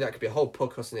system. That could be a whole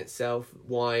podcast in itself.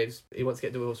 Wives. He wants to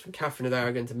get divorced from Catherine of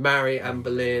Aragon to marry Anne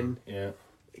Boleyn, Yeah.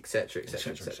 etc.,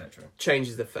 Etc. etc., etc. Etc.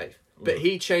 Changes the faith. But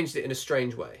he changed it in a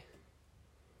strange way.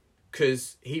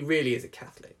 Because he really is a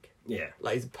Catholic. Yeah.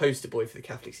 Like, he's a poster boy for the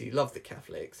Catholics. He loves the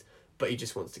Catholics, but he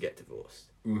just wants to get divorced.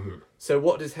 Mm-hmm. So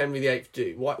what does Henry VIII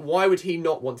do? Why would he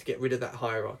not want to get rid of that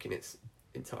hierarchy in its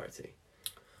entirety?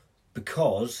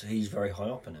 Because he's very high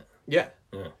up in it. Yeah.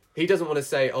 Yeah. He doesn't want to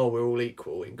say, oh, we're all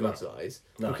equal in God's No. eyes,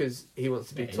 No. because he wants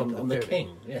to be top of I'm the the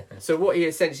pyramid. king. Yeah. So what he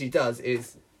essentially does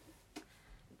is,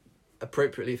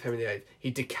 appropriately for Henry VIII,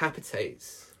 he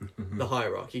decapitates the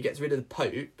hierarchy. He gets rid of the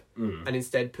Pope and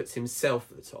instead puts himself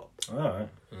at the top. All right.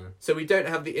 Yeah. So we don't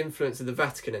have the influence of the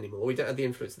Vatican anymore. We don't have the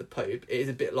influence of the Pope. It is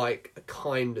a bit like a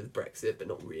kind of Brexit, but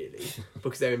not really,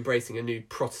 because they're embracing a new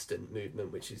Protestant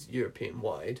movement, which is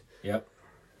European-wide. Yep.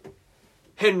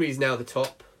 Henry's now the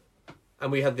top,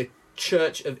 and we have the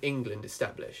Church of England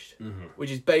established,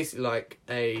 which is basically like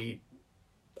a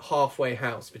halfway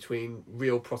house between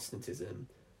real Protestantism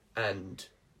and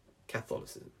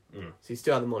Catholicism. So you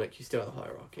still have the monarch, you still have the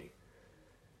hierarchy.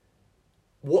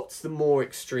 What's the more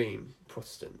extreme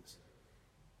Protestants?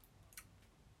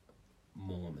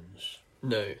 Mormons.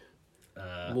 No.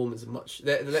 Mormons are much...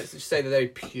 Let's just say they're very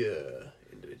pure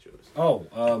individuals.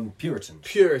 Puritans.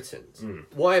 Puritans.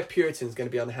 Why are Puritans going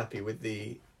to be unhappy with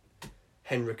the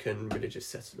Henrican religious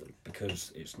settlement?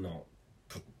 Because it's not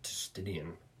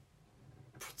Protestinian.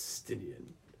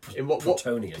 Protestinian. In what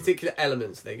Protonian. particular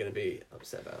elements are they going to be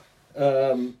upset about?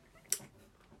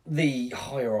 The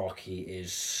hierarchy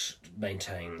is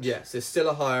maintained. Yes, there's still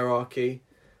a hierarchy.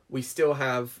 We still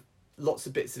have lots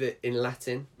of bits of it in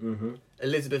Latin. Mm-hmm.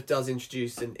 Elizabeth does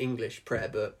introduce an English prayer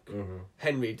book. Mm-hmm.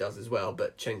 Henry does as well,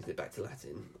 but changes it back to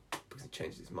Latin because he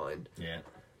changed his mind. Yeah.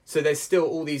 So there's still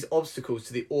all these obstacles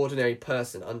to the ordinary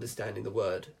person understanding the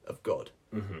word of God.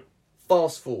 Mm-hmm.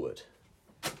 Fast forward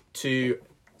to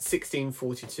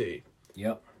 1642.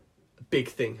 Yep. A big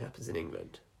thing happens in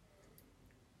England.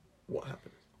 What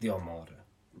happens? The Armada.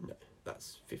 No,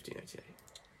 that's 1588.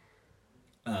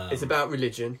 Um, It's about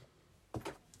religion.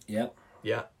 Yep.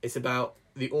 Yeah, it's about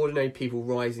the ordinary people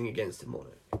rising against a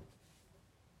monarch.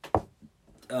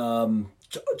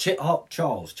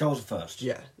 Charles the First.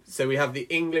 Yeah, so we have the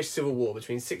English Civil War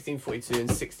between 1642 and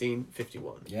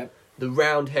 1651. Yep. The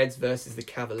Roundheads versus the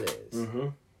Cavaliers. Mm-hmm.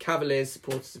 Cavaliers,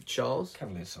 supporters of Charles.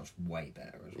 Cavaliers sounds way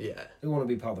better as well. Yeah. They want to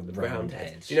be part of the Roundheads.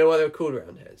 Roundheads. Do you know why they were called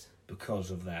Roundheads?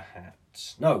 Because of their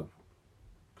hats. No.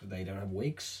 Because they don't have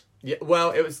wigs. Yeah,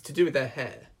 well, it was to do with their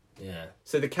hair. Yeah.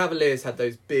 So the Cavaliers had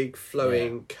those big,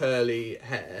 flowing, curly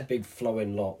hair. Big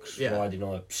flowing locks Yeah. riding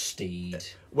on a steed.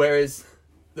 Whereas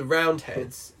the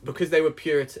Roundheads, because they were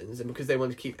Puritans and because they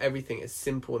wanted to keep everything as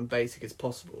simple and basic as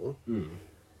possible,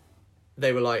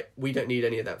 they were like, we don't need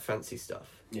any of that fancy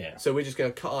stuff. Yeah. So we're just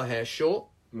going to cut our hair short,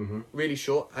 really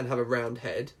short, and have a round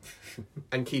head,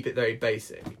 and keep it very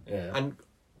basic. Yeah. And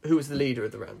who was the leader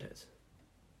of the Roundheads?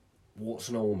 Warts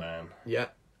and all, man. Yeah,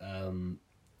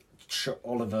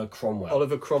 Oliver Cromwell.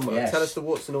 Oliver Cromwell. Yes. Tell us the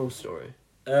Warts and All story.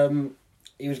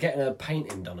 He was getting a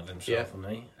painting done of himself, Yeah.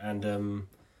 wasn't he? And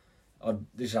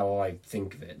this is how I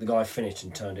think of it. The guy finished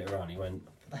and turned it around. He went,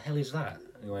 "What the hell is that?"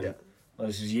 And he went, Yeah. "Well,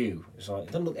 this is you." It's like, it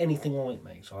doesn't look anything like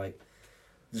me. It's like,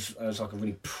 it's like a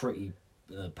really pretty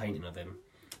painting of him.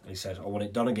 And he said, "I want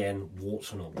it done again,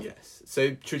 warts and all." Yes.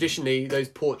 So traditionally, those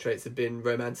portraits have been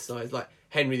romanticised. Like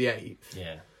Henry VIII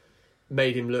Yeah.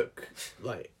 made him look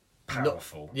like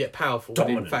Powerful. powerful. But in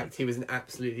Dominant. fact, he was an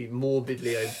absolutely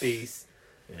morbidly obese.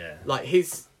 Yeah. Like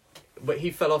but he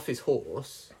fell off his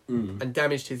horse and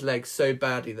damaged his legs so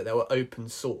badly that there were open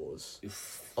sores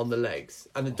on the legs,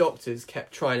 and the doctors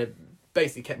kept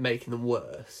making them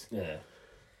worse. Yeah.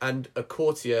 And a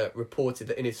courtier reported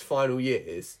that in his final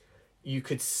years, you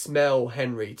could smell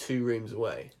Henry 2 rooms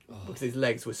away because his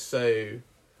legs were so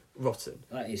rotten.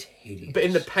 That is hideous. But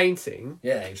in the painting,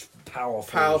 yeah, he's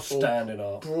powerful, standing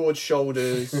up. broad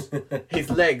shoulders, his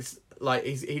legs, like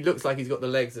he looks like he's got the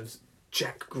legs of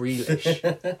Jack Grealish.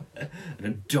 An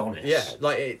Adonis. Yeah,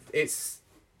 like it's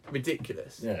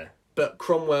ridiculous. Yeah. But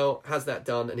Cromwell has that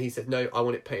done, and he said, no, I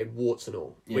want it painted warts and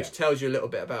all, which Yeah. tells you a little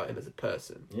bit about him as a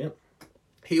person. Yep.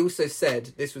 He also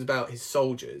said, this was about his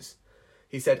soldiers,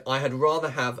 he said, I had rather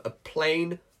have a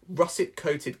plain,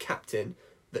 russet-coated captain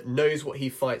that knows what he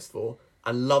fights for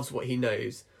and loves what he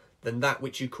knows than that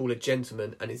which you call a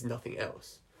gentleman and is nothing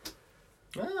else.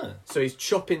 Ah, So he's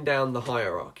chopping down the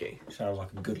hierarchy. sounds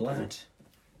like a good lad.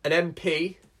 An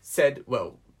MP said,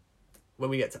 well, when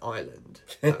we get to Ireland,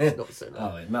 that's not so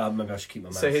nice. Oh, maybe I should keep my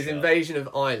mouth So his shut. invasion of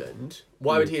Ireland,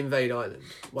 why would he invade Ireland?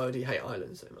 Why would he hate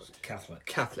Ireland so much? Catholic.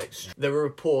 Catholics. There were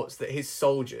reports that his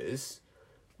soldiers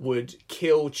would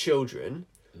kill children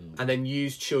and then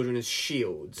use children as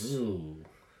shields. Ooh.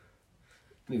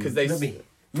 Because they... Let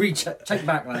me take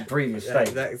back that previous Yeah,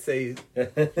 statement. that say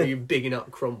you bigging up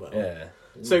Cromwell. Yeah.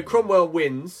 So Cromwell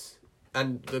wins,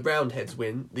 and the Roundheads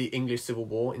win the English Civil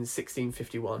War in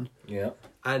 1651. Yeah.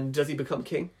 And does he become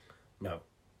king? No.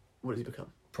 What does he become?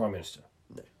 Prime Minister.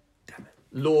 No. Damn it.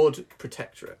 Lord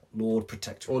Protectorate. Lord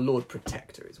Protector. Or Lord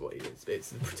Protector is what he is. It's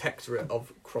the Protectorate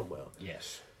of Cromwell.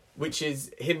 Yes. Which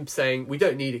is him saying, we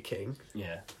don't need a king,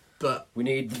 Yeah. but We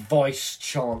need the Vice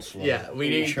Chancellor. yeah, we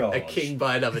in need charge. a king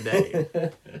by another name.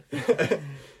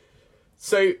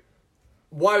 So,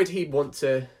 why would he want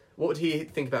to... What would he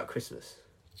think about Christmas?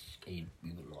 He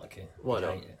wouldn't like it. Why He'd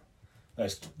not? hate it.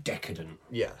 That's decadent.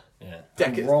 Yeah. Yeah.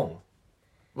 Decadent. And wrong.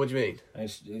 What do you mean?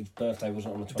 His birthday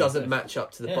wasn't on the 25th. Doesn't match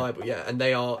up to the Yeah. Bible, yeah. And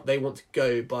they want to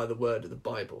go by the word of the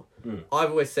Bible. I've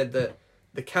always said that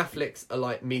the Catholics are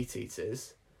like meat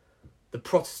eaters. The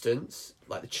Protestants,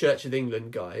 like the Church of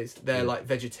England guys, they're like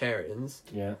vegetarians.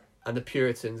 Yeah. And the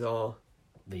Puritans are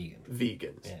Vegan.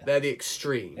 vegans. Yeah. They're the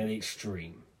extreme. And the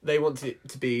extreme. They want it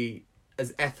to be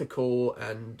as ethical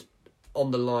and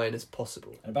on the line as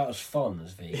possible. And about as fun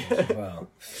as vegans as well.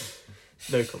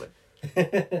 No comment.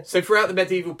 So throughout the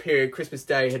medieval period, Christmas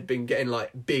Day had been getting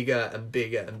like bigger and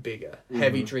bigger and bigger.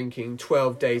 Heavy drinking,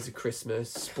 12 days of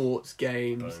Christmas, sports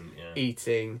games, Boom, yeah.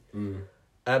 eating.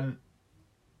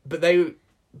 But they,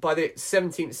 by the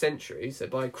 17th century, so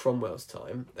by Cromwell's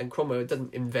time, and Cromwell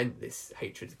doesn't invent this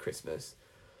hatred of Christmas,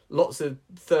 lots of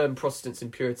firm Protestants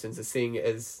and Puritans are seeing it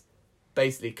as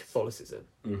basically Catholicism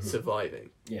surviving.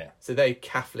 Yeah. So they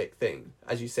Catholic thing.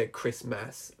 As you said,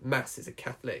 Christmas. Mass is a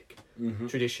Catholic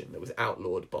tradition that was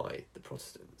outlawed by the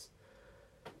Protestants.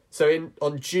 So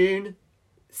on June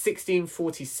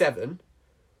 1647,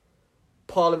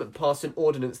 Parliament passed an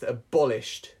ordinance that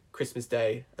abolished Christmas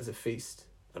Day as a feast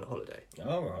and a holiday.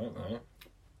 Oh, right.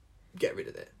 Get rid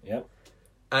of it. Yep.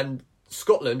 And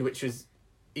Scotland, which was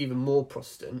even more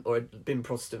Protestant, or had been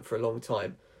Protestant for a long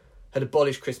time, had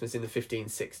abolished Christmas in the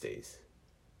 1560s.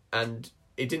 And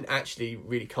it didn't actually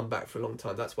really come back for a long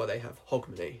time. That's why they have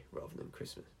Hogmanay rather than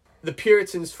Christmas. The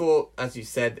Puritans thought, as you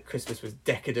said, that Christmas was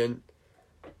decadent.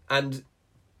 And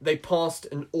they passed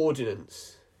an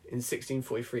ordinance in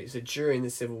 1643, so during the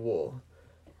Civil War,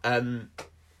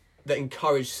 that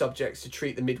encouraged subjects to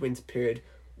treat the midwinter period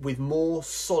with more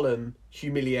solemn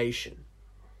humiliation.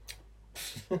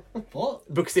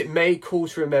 What? Because it may call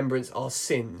to remembrance our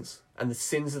sins and the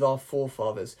sins of our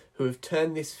forefathers who have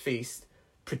turned this feast,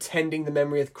 pretending the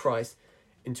memory of Christ,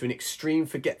 into an extreme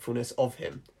forgetfulness of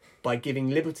him by giving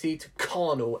liberty to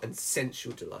carnal and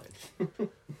sensual delight.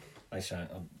 They say,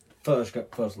 first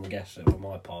on the guest set on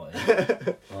my party.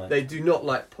 They do not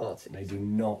like parties. They do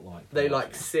not like They parties.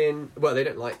 like sin. Well, they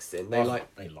don't like sin. They like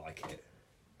it.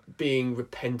 being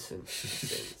repentant of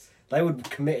sins. They would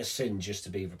commit a sin just to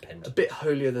be A repentant. bit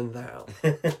holier than thou.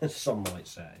 Some might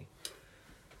say.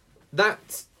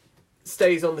 That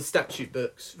stays on the statute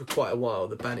books for quite a while,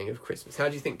 the banning of Christmas. How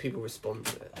do you think people respond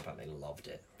to it? I bet they loved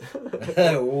it.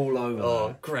 They're all over Oh,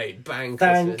 that. great. Bang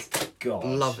Thank Christmas. God.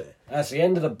 Love it. That's the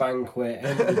end of the banquet,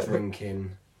 end of the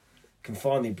drinking. Can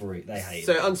finally breathe. They hate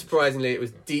So it. unsurprisingly, it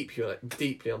was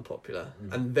deeply unpopular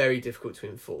and very difficult to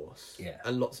enforce. Yeah.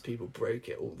 And lots of people broke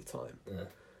it all the time. Yeah.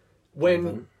 When...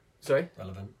 Relevant. Sorry?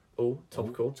 Relevant. Oh,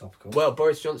 topical. Ooh, topical. Well,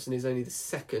 Boris Johnson is only the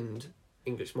second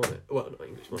English monarch... Well, not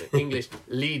English monarch. English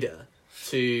leader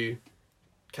to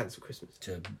cancel Christmas.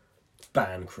 To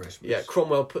ban Christmas. Yeah,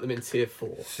 Cromwell put them in tier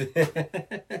 4.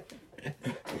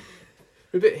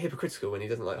 A bit hypocritical when he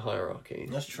doesn't like hierarchy.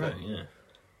 That's true, But- yeah.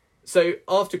 So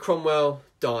after Cromwell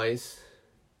dies,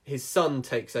 his son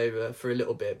takes over for a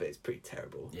little bit, but it's pretty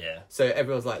terrible. Yeah. So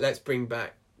everyone's like, let's bring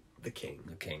back the king.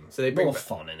 The king. So they bring more back-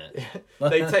 fun in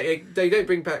it. They don't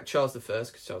bring back Charles I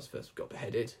because Charles I got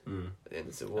beheaded at the end of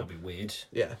the Civil War. That'd be weird.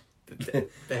 Yeah, the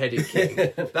beheaded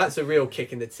king. That's a real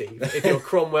kick in the teeth. If you're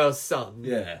Cromwell's son,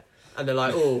 Yeah. and they're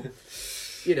like, oh,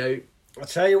 you know, I'll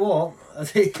tell you what. I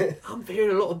think I'm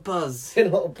hearing a lot of buzz. a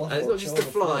lot of And it's not just the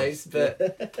flies,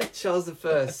 but Charles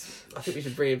I, I think we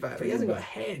should bring him back. But he hasn't got a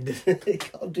head. he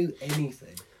can't do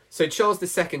anything. So Charles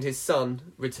II, his son,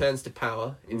 returns to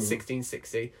power in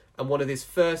 1660, and one of his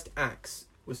first acts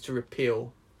was to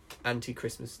repeal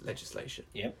anti-Christmas legislation.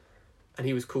 Yep. And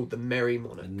he was called the Merry The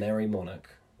Monarch merry monarch.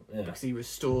 Yeah. because he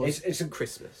restored It's a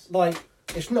Christmas. like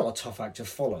it's not a tough act to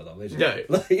follow though, is it? No.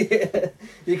 Like,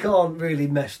 you can't really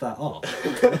mess that up.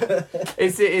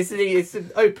 It's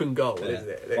an open goal, isn't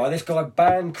it? Like this guy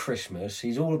banned Christmas.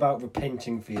 He's all about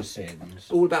repenting for your sins.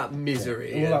 All about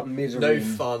misery. All and about misery. No and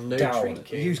fun, no dour.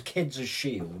 drinking. He used kids as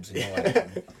shields. In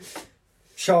Ireland.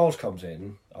 Charles comes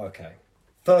in. Okay.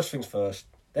 First things first.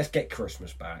 Let's get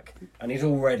Christmas back. And he's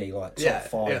already like top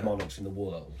 5 monarchs in the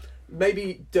world.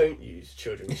 Maybe don't use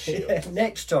children's shields.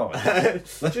 Next time.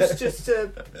 just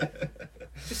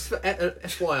for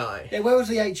FYI. Yeah, where was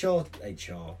the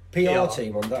PR PR.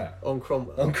 team on that? On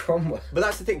Cromwell. On Cromwell. But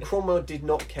that's the thing, Cromwell did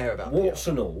not care about Warts PR.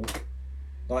 and all.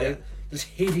 Like Yeah. this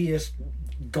hideous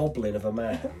goblin of a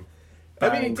man. I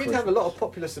mean, he banned did have a lot of Christmas.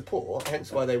 popular support,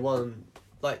 hence why they won.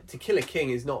 Like, to kill a king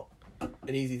is not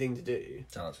an easy thing to do.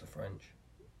 That's the French.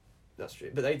 That's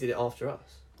true. But they did it after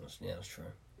us. That's true.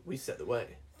 We set the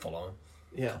way. Follow.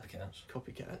 Yeah. Copycats.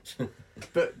 Copycat.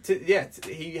 But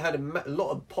he had a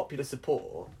lot of popular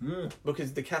support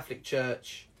because the Catholic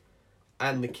Church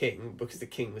and the king, because the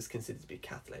king was considered to be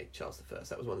Catholic, Charles I.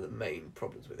 That was one of the main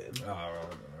problems with him. Oh,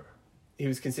 right. He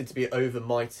was considered to be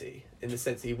overmighty in the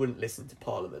sense that he wouldn't listen to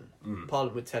Parliament.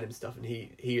 Parliament would tell him stuff, and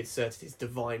he asserted his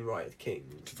divine right of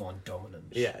king. Divine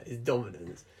dominance. Yeah, his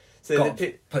dominance. So God,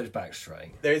 put his back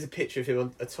straight. there is a picture of him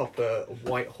on atop a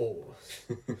white horse.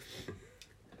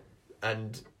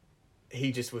 And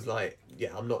he just was like, yeah,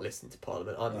 I'm not listening to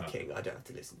Parliament. I'm the king. I don't have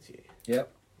to listen to you.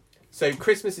 Yep. So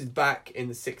Christmas is back in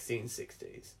the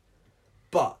 1660s.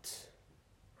 But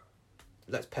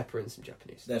let's pepper in some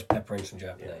Japanese. There's pepper in some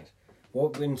Japanese. Yeah.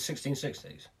 What, in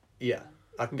 1660s? Yeah,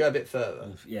 I can go a bit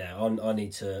further. Yeah, I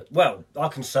need to... Well, I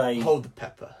can say... Hold the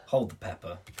pepper. Hold the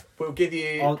pepper. We'll give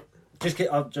you... I'll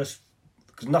just...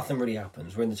 Because nothing really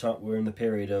happens. We're in the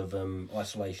period of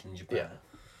isolation in Japan. Yeah.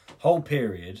 Whole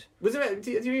period. Was there?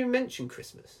 Did you even mention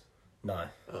Christmas? No.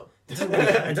 Oh.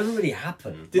 It doesn't really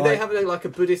happen. Did they have like a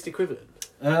Buddhist equivalent?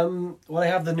 Well, they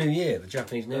have the New Year, the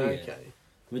Japanese New Year. Okay.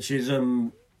 Which is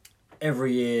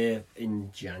every year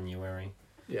in January.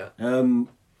 Yeah.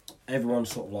 Everyone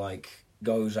sort of like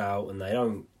goes out and they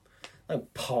don't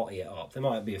party it up. There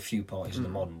might be a few parties in the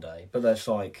modern day, but that's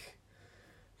like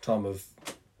time of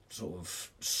sort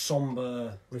of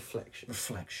somber reflection.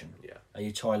 Yeah. And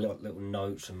you tie little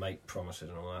notes and make promises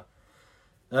and all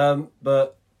that.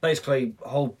 But basically, a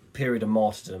whole period of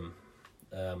martyrdom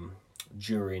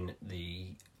during the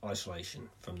isolation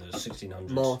from the 1600s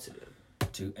Martyrdom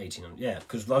to 1800. Yeah,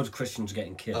 because loads of Christians are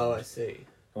getting killed. Oh, I see.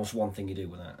 What's one thing you do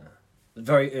with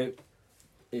that?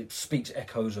 It speaks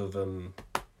echoes of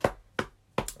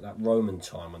that Roman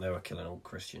time when they were killing all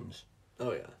Christians.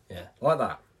 Oh yeah. Yeah, like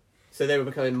that. So they were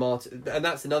becoming martyrs, and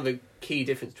that's another key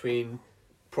difference between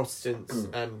Protestants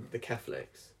and the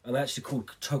Catholics. And they actually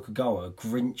called Tokugawa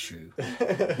Grinchu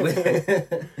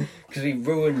because he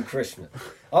ruined Christmas.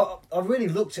 I really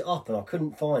looked it up and I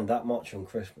couldn't find that much on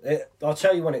Christmas. I'll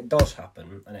tell you when it does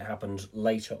happen, and it happens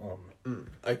later on.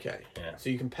 Okay. Yeah. So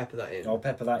you can pepper that in. I'll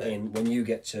pepper that in when you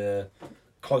get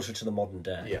closer to the modern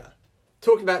day. Yeah.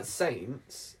 Talking about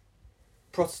saints,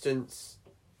 Protestants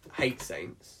hate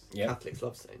saints. Yep. Catholics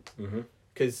love saints. Mm-hmm.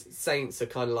 Because saints are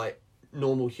kind of like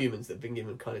normal humans that have been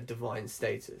given kind of divine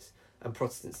status. And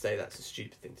Protestants say that's a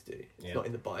stupid thing to do. It's not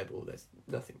in the Bible. There's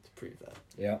nothing to prove that.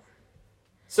 Yeah.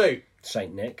 So...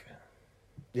 Saint Nick.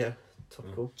 Yeah,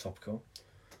 topical. Topical.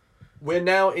 We're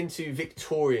now into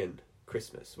Victorian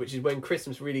Christmas, which is when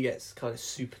Christmas really gets kind of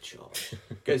supercharged.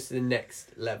 Goes to the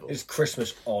next level. It's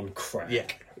Christmas on crack. Yeah.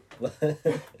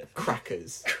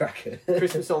 Crackers. Cracker.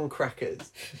 Christmas on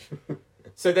crackers.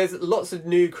 So there's lots of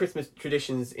new Christmas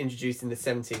traditions introduced in the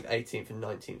 17th, 18th and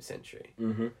 19th century.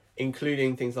 Mm-hmm.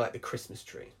 Including things like the Christmas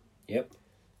tree. Yep.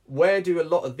 Where do a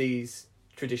lot of these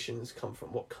traditions come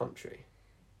from? What country?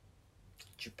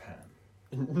 Japan.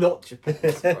 Not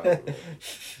Japan, surprisingly.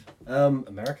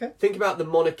 America? Think about the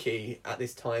monarchy at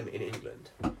this time in England.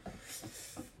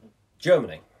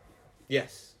 Germany.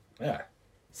 Yes. Yeah.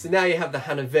 So now you have the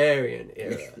Hanoverian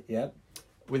era. Yep.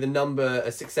 With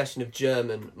a succession of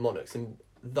German monarchs, and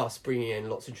thus bringing in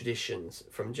lots of traditions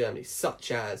from Germany,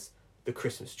 such as the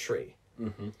Christmas tree.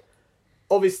 Mm-hmm.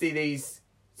 Obviously, these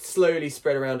slowly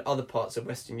spread around other parts of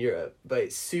Western Europe, but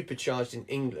it's supercharged in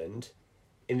England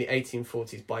in the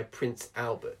 1840s by Prince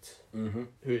Albert,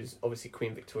 who's obviously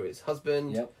Queen Victoria's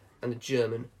husband, and a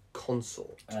German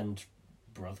consort. And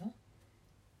brother?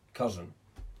 Cousin?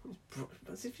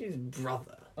 As if he's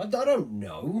brother. I don't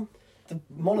know. The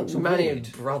monarchs are Marrying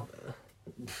weird. brother.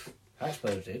 I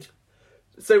suppose it.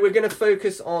 So we're going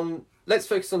to let's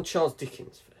focus on Charles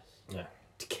Dickens first. Yeah.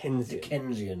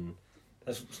 Dickensian.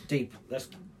 That's deep. Let's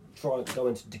try and go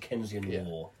into Dickensian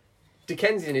lore.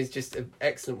 Dickensian is just an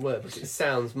excellent word because it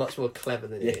sounds much more clever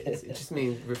than it is. It just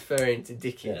means referring to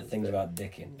Dickens. Yeah, things about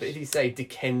Dickens. But if you say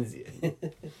Dickensian,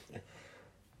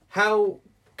 how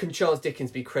can Charles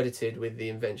Dickens be credited with the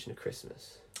invention of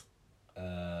Christmas?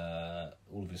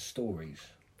 All of his stories.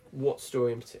 What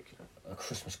story in particular? A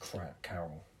Christmas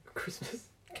Carol. Christmas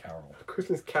Carol.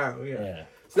 Christmas Carol, Yeah.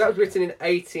 So that was written in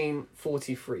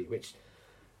 1843, which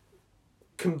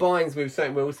combines with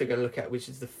something we're also going to look at, which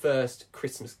is the first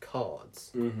Christmas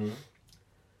cards. Mm-hmm.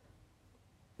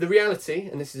 The reality,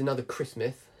 and this is another Chris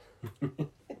myth, the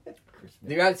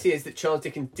reality is that Charles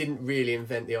Dickens didn't really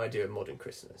invent the idea of modern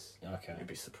Christmas. Okay. You'd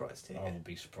be surprised here. I will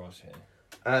be surprised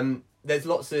here. There's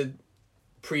lots of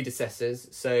predecessors.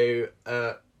 So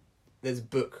there's a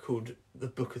book called The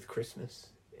Book of Christmas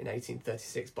in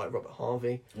 1836 by Robert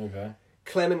Harvey. Okay.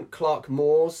 Clement Clarke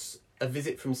Moore's A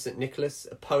Visit from St. Nicholas,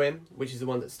 a poem, which is the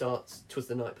one that starts 'Twas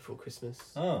the Night Before Christmas.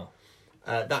 Oh.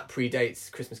 That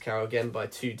predates Christmas Carol again by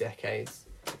 2 decades.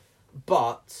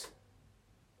 But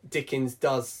Dickens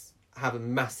does have a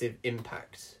massive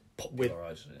impact with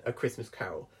A Christmas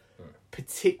Carol,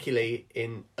 particularly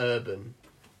in urban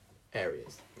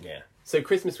areas. Yeah. So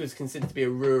Christmas was considered to be a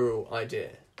rural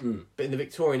idea. But in the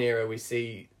Victorian era, we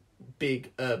see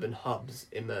big urban hubs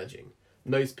emerging.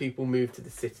 Most people move to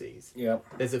the cities. Yep.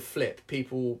 There's a flip.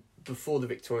 People, before the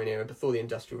Victorian era, before the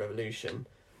Industrial Revolution,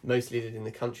 mostly lived in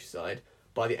the countryside.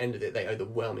 By the end of it, they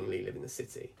overwhelmingly live in the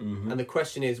city. And the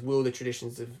question is, will the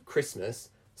traditions of Christmas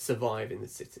survive in the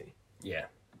city? Yeah.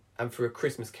 And for A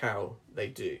Christmas Carol, they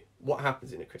do. What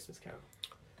happens in A Christmas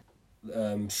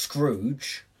Carol?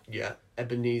 Scrooge. Yeah,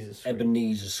 Ebenezer Scrooge.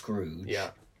 Ebenezer Scrooge. Yeah.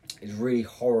 Is really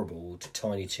horrible to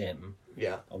Tiny Tim.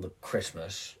 Yeah. On the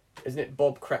Christmas. Isn't it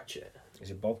Bob Cratchit? Is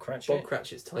it Bob Cratchit? Bob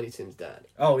Cratchit's Tiny Tim's dad.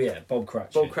 Oh yeah, Bob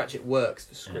Cratchit. Bob Cratchit works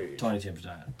for Scrooge. Tiny Tim's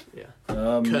dad. Yeah.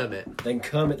 Kermit. Then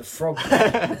Kermit the Frog.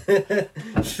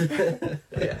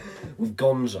 Yeah. With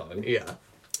Gonzo. Yeah.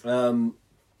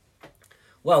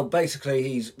 Well, basically,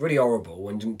 he's really horrible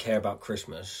and didn't care about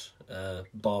Christmas.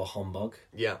 Bar humbug.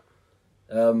 Yeah.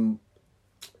 And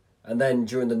then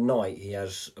during the night, he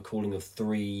has a calling of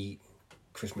 3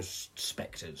 Christmas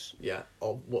spectres. Yeah.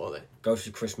 Oh, what are they? Ghosts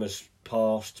of Christmas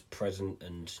past, present,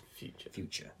 and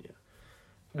Future. Yeah.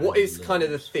 And What is kind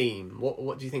of the theme?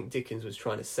 What do you think Dickens was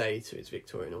trying to say to his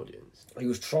Victorian audience? He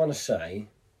was trying to say,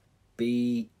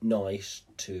 be nice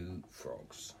to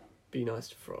frogs. Be nice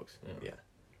to frogs. Yeah.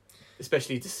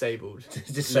 Especially disabled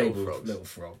Little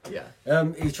frog. Yeah.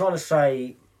 He's trying to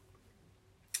say,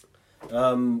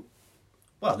 well,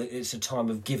 it's a time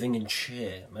of giving and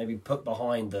cheer. Maybe put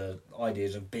behind the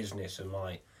ideas of business and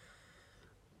like.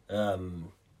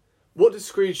 What does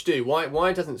Scrooge do?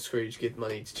 Why doesn't Scrooge give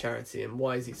money to charity, and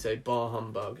why is he so bar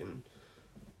humbug? And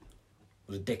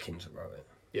was it Dickens that wrote it?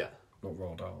 Yeah. Not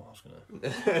Roald Dahl. I was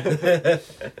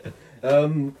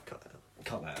gonna.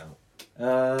 Cut that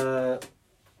out.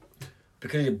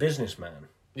 Because he's a businessman.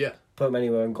 Yeah. Put him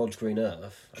anywhere on God's green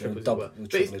earth. But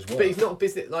he's not a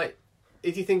business. Like,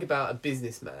 if you think about a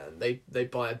businessman, they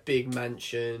buy a big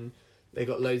mansion. They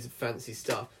got loads of fancy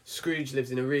stuff. Scrooge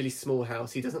lives in a really small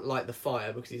house. He doesn't like the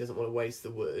fire because he doesn't want to waste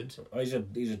the wood. Oh, he's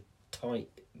a tight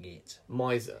git.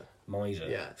 Miser.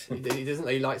 Yeah. He doesn't.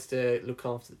 He likes to look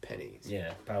after the pennies.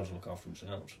 Yeah, pounds look after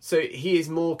themselves. So he is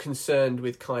more concerned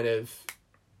with kind of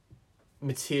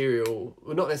material,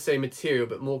 well, not necessarily material,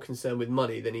 but more concerned with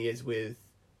money than he is with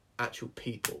actual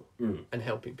people and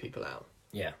helping people out.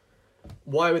 Yeah.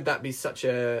 Why would that be such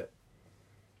a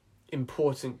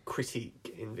important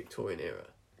critique in Victorian era?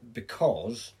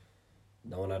 Because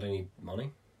no one had any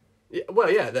money. Yeah,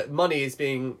 well, yeah, that money is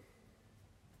being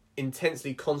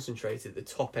intensely concentrated at the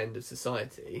top end of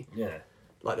society. Yeah.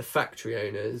 Like the factory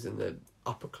owners and the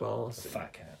upper class. The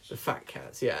fat cats. The fat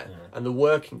cats, yeah. And the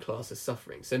working class are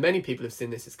suffering. So many people have seen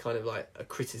this as kind of like a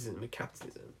criticism of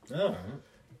capitalism. Oh.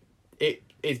 It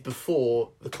is before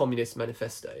the Communist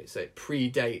Manifesto, so it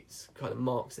predates kind of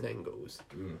Marx and Engels.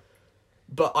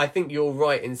 But I think you're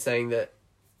right in saying that.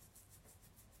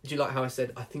 Do you like how I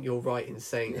said, I think you're right in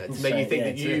saying that? To make you think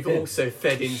that you've also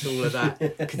fed into all of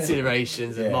that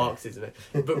considerations of Marxism.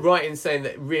 But right in saying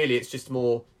that really it's just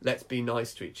more, let's be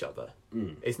nice to each other.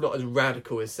 It's not as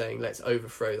radical as saying, let's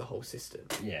overthrow the whole system.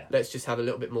 Yeah. Let's just have a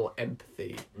little bit more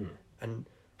empathy and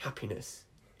happiness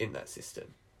in that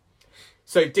system.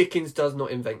 So Dickens does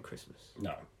not invent Christmas.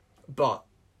 No. But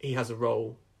he has a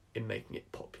role in making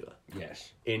it popular.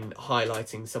 Yes. In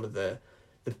highlighting some of the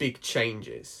big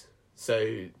changes.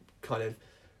 So kind of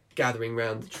gathering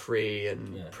round the tree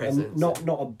and presents. And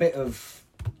not a bit of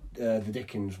the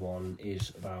Dickens one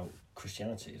is about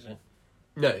Christianity, is it?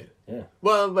 No. Yeah.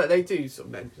 Well, but they do sort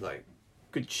of mention like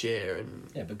good cheer and.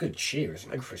 Yeah, but good cheer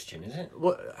isn't Christian, is it?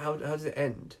 What? How does it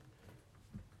end?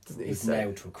 Doesn't He's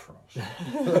nailed to a cross.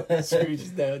 Scrooge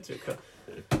is nailed to a cross.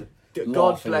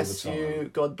 God bless you.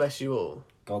 God bless you all.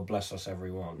 God bless us,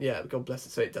 everyone. Yeah, God bless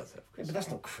us. So it does have Christian. Yeah, but that's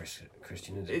not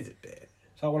Christian, is it? It is a bit.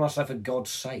 So when I say for God's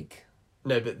sake.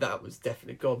 No, but that was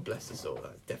definitely God bless us all.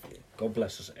 That's definitely. God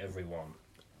bless us, everyone.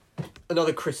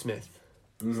 Another Christmas.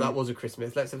 So that was a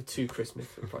Christmas. Let's have 2 Christmas.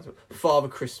 Father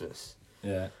Christmas.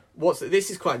 Yeah. This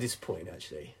is quite disappointing,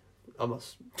 actually. I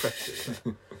must preface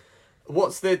it.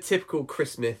 What's the typical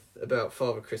Christmas about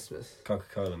Father Christmas?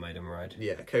 Coca-Cola made him red.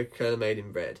 Yeah, Coca-Cola made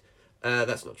him red.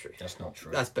 That's not true. That's not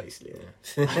true. That's basically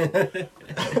it.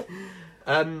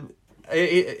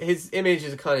 His image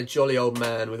is a kind of jolly old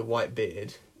man with a white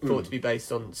beard, thought to be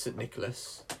based on St.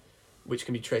 Nicholas, which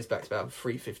can be traced back to about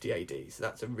 350 AD. So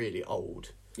that's a really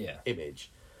old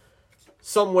image.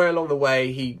 Somewhere along the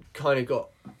way, he kind of got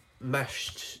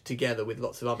mashed together with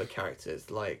lots of other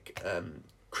characters, like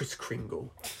Kris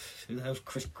Kringle. Who the hell's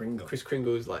Kris Kringle? Kris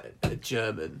Kringle is like a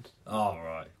German. Oh,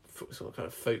 right. Sort of kind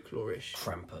of folklorish.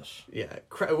 Krampus. Yeah.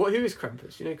 Who is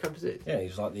Krampus? You know who Krampus is? Yeah,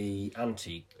 he's like the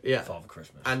Father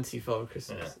Christmas. Anti-Father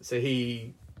Christmas. Yeah. So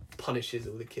he punishes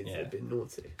all the kids that have been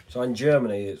naughty. So in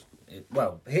Germany,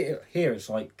 here it's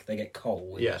like they get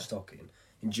coal in their stocking.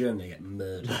 In Germany, they get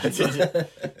murdered.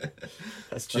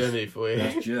 That's Germany for you.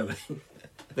 That's Germany.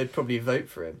 They'd probably vote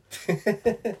for him.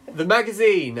 The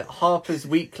magazine Harper's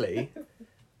Weekly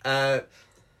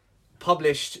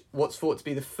published what's thought to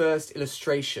be the first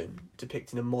illustration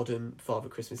depicting a modern Father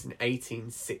Christmas in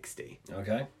 1860.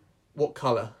 Okay. What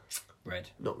colour? Red.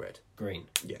 Not red. Green.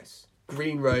 Yes.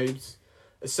 Green robes,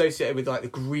 associated with like the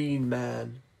Green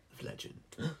Man of legend.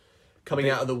 Coming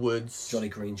out of the woods. Jolly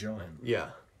Green Giant. Yeah.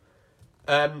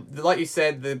 Like you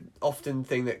said, the often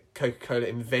thing that Coca-Cola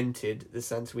invented, the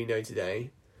Santa we know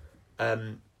today,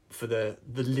 for the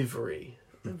livery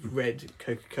of red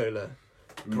Coca-Cola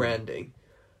branding.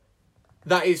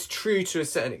 That is true to a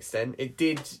certain extent. It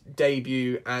did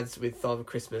debut ads with Father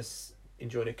Christmas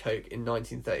enjoying a Coke in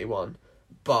 1931,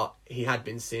 but he had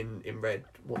been seen in red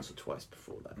once or twice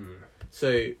before that.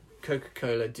 So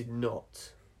Coca-Cola did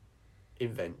not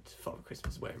invent Father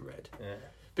Christmas wearing red. Yeah.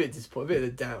 Bit disappointing, bit of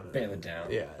a downer. Bit of a down.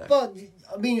 Yeah. But,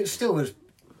 I mean, it still was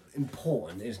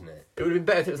important, isn't it? It would have been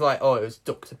better if it was like, oh, it was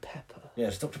Dr. Pepper. Yeah,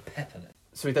 it's Dr. Pepper.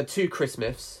 So we've had 2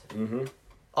 Christmas. Mm-hmm.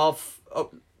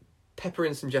 Pepper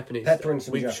in some Japanese. Pepper in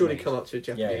some We've Japanese. surely come up to a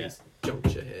Japanese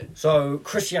juncture here. So,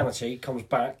 Christianity comes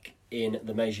back in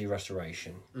the Meiji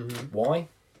Restoration. Mm-hmm. Why?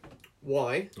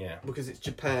 Why? Yeah. Because it's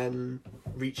Japan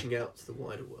reaching out to the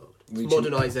wider world. It's Reaching-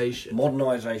 modernisation.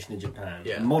 Modernisation in Japan.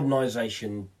 Yeah.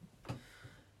 Modernisation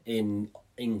in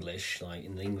English, like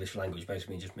in the English language,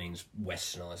 basically just means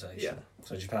westernisation. Yeah.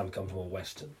 So Japan becomes more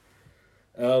Western.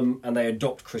 And they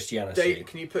adopt Christianity.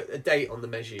 Can you put a date on the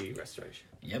Meiji Restoration?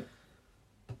 Yep.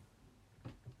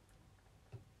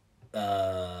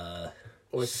 Or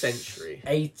a century?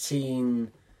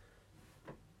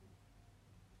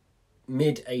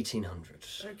 Mid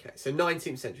 1800s. Okay, so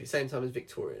 19th century, same time as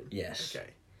Victorian. Yes.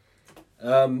 Okay.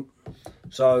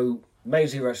 So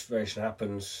Meiji Restoration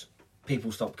happens.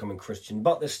 People stop becoming Christian,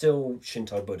 but there's still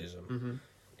Shinto Buddhism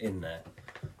in there.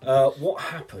 What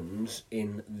happens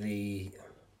in the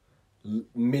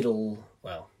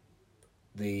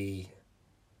the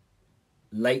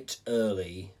late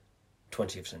early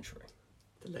 20th century?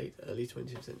 The late, early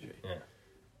 20th century. Yeah.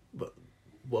 But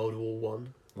World War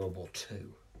One. World War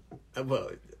Two. And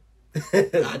World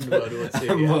War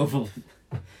Two.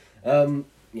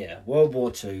 Yeah. World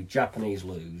War Two. Japanese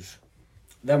lose.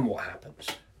 Then what happens?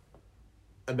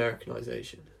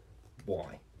 Americanization.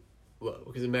 Why? Well,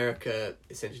 because America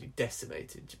essentially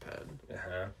decimated Japan,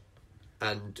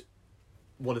 and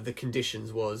one of the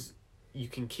conditions was you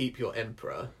can keep your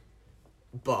emperor,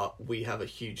 but we have a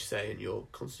huge say in your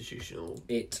constitutional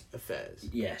affairs.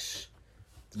 Yes,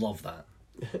 love that.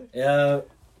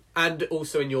 And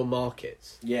also in your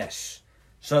markets. Yes.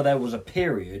 So there was a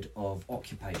period of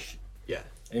occupation. Yeah.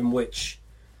 In which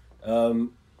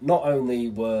not only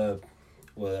were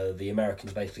the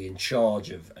Americans basically in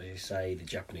charge of, as you say, the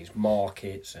Japanese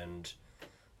markets and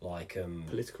like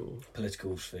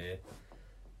political sphere,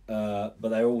 but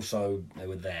they were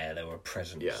there. They were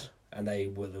present. Yeah. And there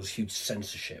was huge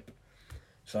censorship.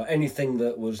 So anything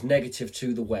that was negative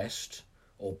to the West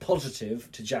or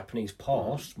positive to Japanese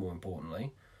past, more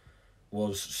importantly,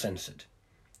 was censored.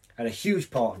 And a huge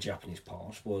part of Japanese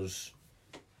past was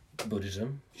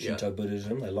Buddhism, Shinto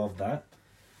Buddhism. They loved that.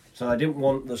 So I didn't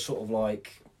want the sort of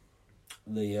like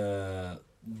the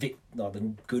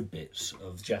good bits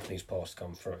of Japanese past to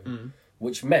come through,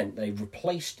 which meant they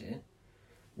replaced it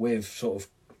with sort of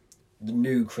the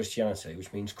new Christianity,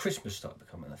 which means Christmas started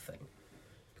becoming a thing.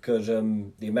 Because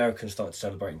the Americans started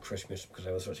celebrating Christmas because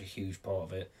they were such a huge part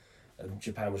of it. And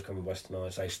Japan was becoming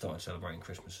westernised, they started celebrating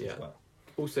Christmas as well.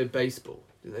 Also baseball.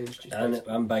 Did they introduce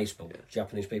baseball? And baseball. Yeah.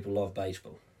 Japanese people love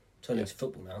baseball. Turned into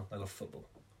football now. They love football.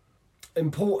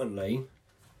 Importantly,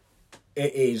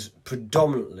 it is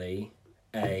predominantly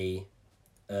a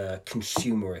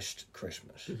consumerist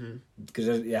Christmas. Because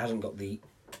it hasn't got the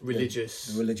religious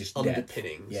depth.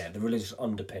 underpinnings. Yeah, the religious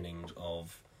underpinnings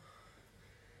of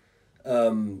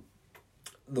the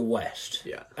West.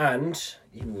 Yeah. And,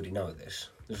 you already know this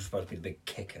was supposed to be the big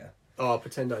kicker. Oh,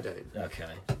 pretend I don't.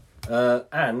 Okay.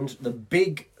 And the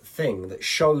big thing that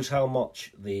shows how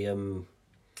much the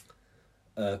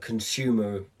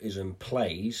consumerism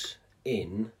plays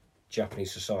in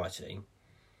Japanese society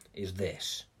is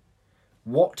this.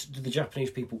 What do the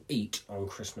Japanese people eat on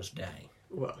Christmas Day?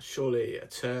 Well, surely a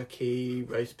turkey,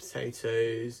 roast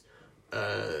potatoes,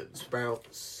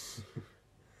 sprouts,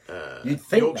 You'd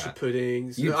think Yorkshire that.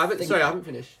 puddings. You'd No, I think haven't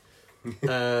finished.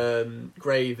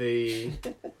 Gravy,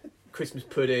 Christmas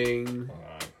pudding.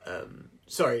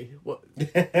 Sorry, what?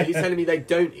 Are you telling me they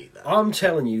don't eat that? I'm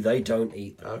telling you, they don't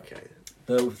eat that. Okay.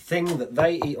 The thing that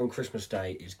they eat on Christmas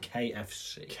Day is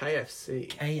KFC. KFC.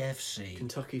 KFC.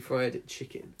 Kentucky Fried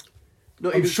Chicken.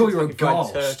 Not I'm even sure you're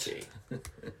Kentucky Fried aghast. Turkey.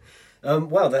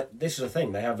 Well, this is a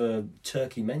thing. They have a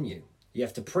turkey menu. You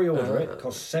have to pre-order it. It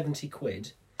costs 70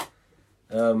 quid.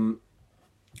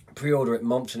 Pre-order it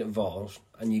months in advance,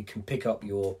 and you can pick up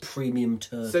your premium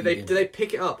turkey. So do they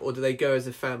pick it up, or do they go as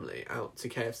a family out to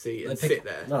KFC and sit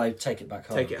there? No, they take it back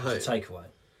home. Take it home. It's a takeaway.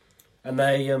 And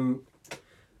they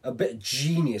a bit of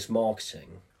genius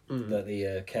marketing that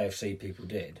the KFC people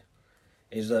did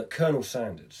is that Colonel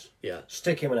Sanders, Yeah.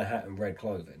 stick him in a hat and red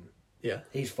clothing, Yeah.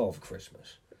 he's Father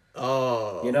Christmas.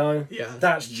 Oh. You know? Yeah.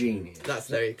 That's genius. That's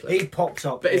very clever. He popped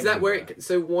up. But is that where everywhere. it...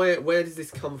 So where does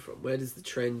this come from? Where does the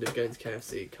trend of going to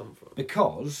KFC come from?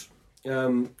 Because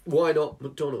Why not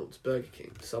McDonald's, Burger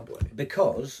King, Subway?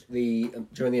 because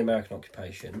during the American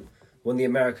occupation, when the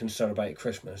Americans celebrated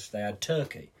Christmas, they had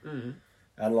turkey. Mm.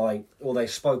 And they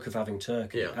spoke of having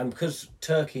turkey. Yeah. And because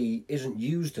turkey isn't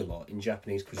used a lot in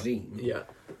Japanese cuisine, Yeah.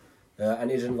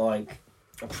 and isn't like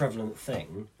a prevalent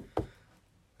thing,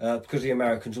 because the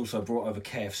Americans also brought over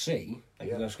KFC, they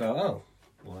can just go, oh,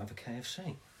 we'll have a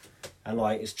KFC. And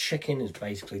it's chicken, it's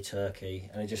basically turkey,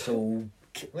 and it just all,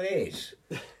 well, it is.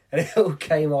 And it all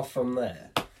came off from there.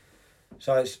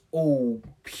 So it's all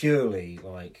purely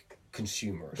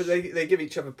consumerist. But they give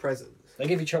each other presents. They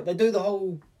give each other,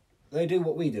 they do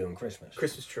what we do on Christmas.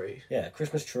 Christmas tree. Yeah,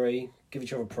 Christmas tree, give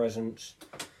each other presents,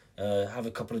 have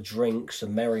a couple of drinks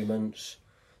and merriments,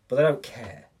 but they don't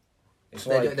care. It's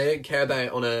They don't care about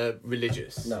it on a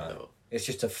religious no, level. it's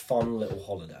just a fun little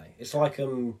holiday. It's like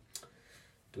do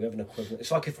we have an equivalent?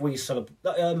 It's like if we celebrate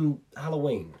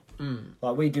Halloween. Mm.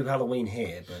 Like we do Halloween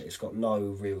here, but it's got no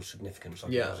real significance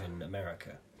like it Yeah. does in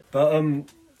America. But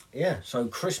yeah. So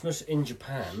Christmas in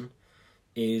Japan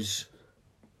is,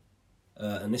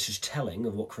 and this is telling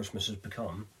of what Christmas has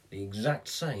become, the exact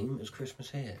same as Christmas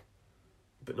here.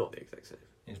 But not the exact same.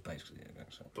 It's basically the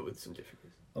exact same. But with some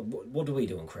differences. What do we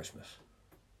do on Christmas?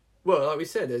 Well, like we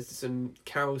said, there's some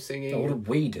carol singing. Oh, what do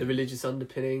we The do? religious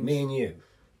underpinnings. Me and you.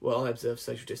 Well, I observe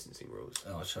social distancing rules.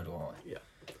 Oh, so do I. Yeah.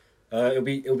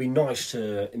 It'll be nice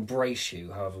to embrace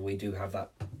you. However, we do have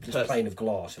this plane of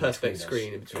glass in between Perspex us.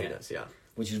 screen in between Yeah. us, yeah.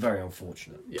 Which is very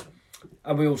unfortunate. Yeah.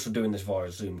 And we're also doing this via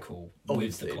a Zoom call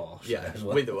Obviously. with the glass. Yeah, as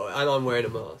well. with the and I'm wearing a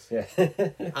mask. Yeah.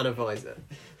 And a visor.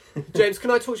 James, can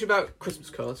I talk to you about Christmas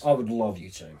cards? I would love you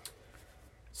to.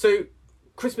 So,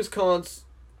 Christmas cards...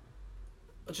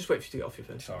 I'll just wait for you to get off your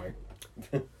phone. Sorry.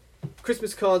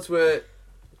 Christmas cards were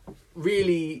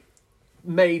really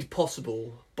made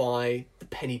possible by the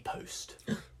penny post.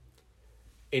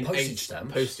 Postage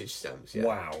stamps? Postage stamps, yeah.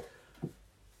 Wow.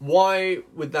 Why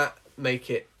would that make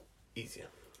it easier?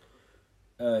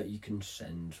 You can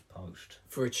send post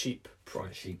For a cheap for a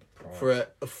price. cheap price. For an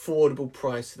affordable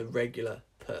price to the regular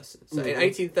person. So in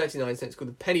 1839, it's called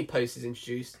the penny post is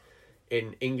introduced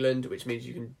in England, which means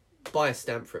you can buy a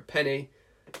stamp for a penny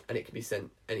and it can be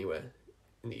sent anywhere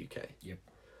in the UK. Yep.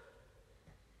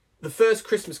 The first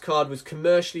Christmas card was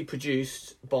commercially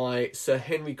produced by Sir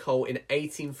Henry Cole in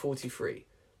 1843.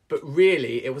 But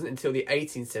really, it wasn't until the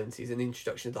 1870s and the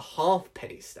introduction of the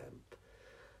halfpenny stamp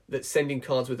that sending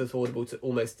cards was affordable to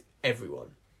almost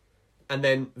everyone. And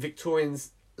then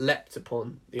Victorians leapt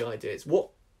upon the ideas. What,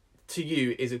 to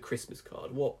you, is a Christmas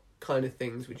card? What kind of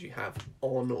things would you have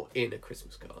on or in a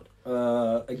Christmas card?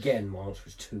 Again, my answer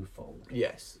is twofold.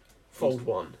 Yes. Fold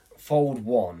one. Fold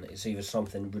one is either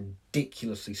something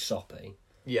ridiculously soppy,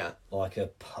 Yeah. like a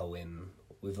poem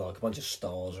with a bunch of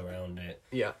stars around it.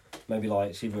 Yeah. Maybe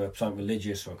it's either something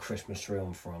religious or a Christmas tree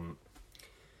on front.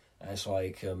 And it's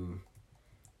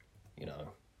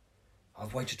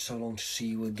I've waited so long to see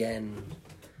you again,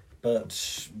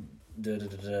 but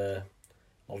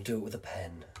I'll do it with a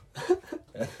pen.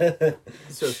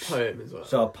 So a poem as well.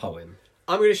 So a poem.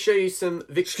 I'm going to show you some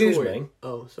Victorian... Excuse me?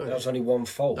 Oh, sorry. That was only one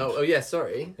fold. Oh, yeah,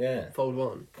 sorry. Yeah. Fold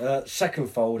one. Second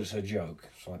fold is a joke.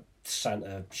 It's like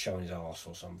Santa showing his arse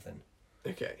or something.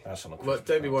 Okay. That's on a Well, Christmas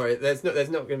don't be card. worried. There's not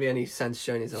going to be any Santa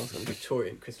showing his arse on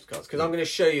Victorian Christmas cards because I'm going to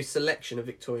show you a selection of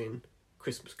Victorian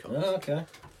Christmas cards. Oh, okay.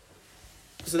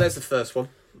 So there's the first one.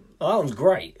 Oh, that one's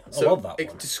great. I So love that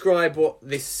one. describe what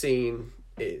this scene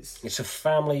is. It's a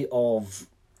family of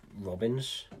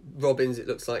robins. Robins, it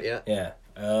looks like, yeah. Yeah.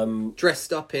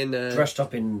 Dressed up in Dressed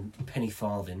up in penny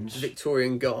farthings.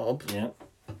 Victorian garb. Yeah.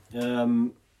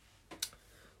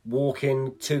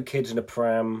 Walking, two kids in a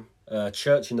pram,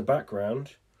 church in the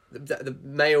background. The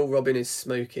male Robin is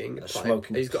smoking a pipe.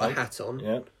 Smoking He's got a pipe. hat on.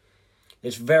 Yeah.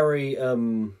 It's very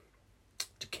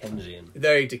Dickensian.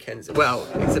 Very Dickensian. Well,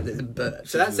 except there's a bird.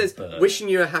 So that There's a says, bird. wishing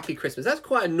you a happy Christmas. That's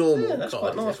quite a normal Yeah, that's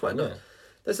card. quite nice. It's quite one, nice.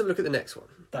 Let's have a look at the next one.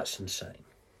 That's insane.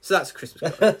 So that's a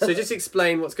Christmas card. So just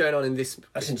explain what's going on in this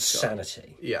That's Christmas card.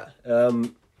 insanity. Yeah.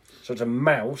 So it's a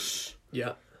mouse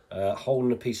Yeah.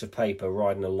 holding a piece of paper,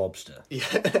 riding a lobster.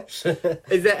 Yeah.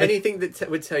 Is there anything that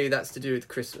would tell you that's to do with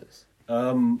Christmas?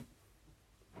 No.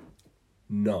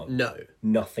 No.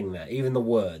 Nothing there. Even the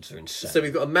words are insane. So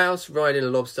we've got a mouse riding a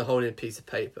lobster holding a piece of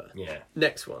paper. Yeah.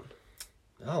 Next one.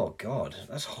 Oh, God.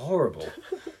 That's horrible.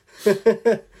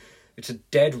 It's a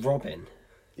dead robin.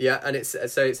 Yeah, and it's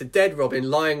a dead robin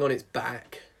lying on its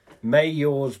back, May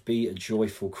yours be a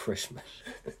joyful Christmas.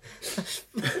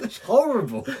 That's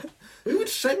horrible. Who would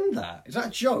send that? Is that a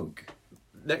joke?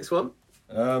 Next one.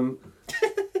 I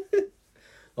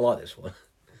like this one.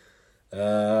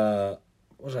 What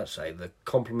does that say? The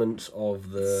compliments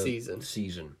of the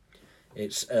season.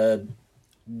 It's a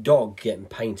dog getting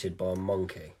painted by a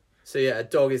monkey. So yeah, a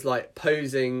dog is like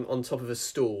posing on top of a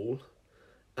stool,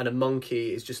 and a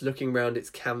monkey is just looking around its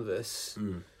canvas,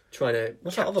 trying to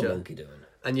What's capture. that other monkey doing?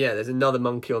 And yeah, there's another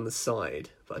monkey on the side,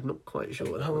 but I'm not quite sure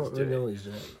what that one's doing. I don't know what he's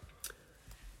doing.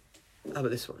 How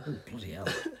about this one? Oh, bloody hell.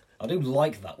 I do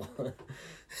like that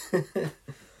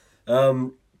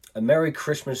one. A Merry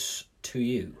Christmas to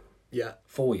you. Yeah.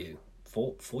 For you.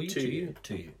 For you? To you.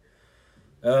 To you.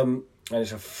 And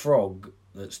it's a frog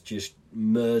that's just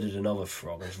murdered another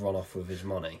frog and has run off with his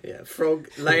money. Yeah, frog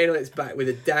laying on its back with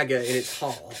a dagger in its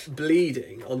heart,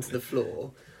 bleeding onto the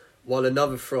floor, while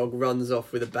another frog runs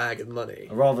off with a bag of money.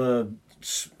 A rather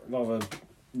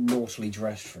naughtily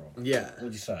dressed frog. Yeah. What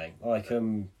would you say? Like,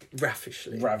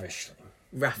 Raffishly. ravishly.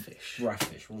 Raffish.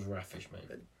 Raffish. What does raffish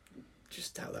mean?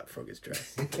 Just how that frog is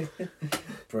dressed.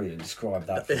 Brilliant. Describe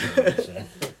that for me.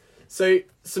 So,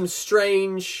 some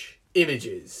strange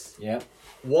images. Yeah.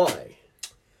 Why?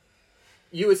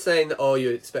 You were saying that,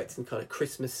 you're expecting kind of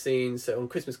Christmas scenes. So on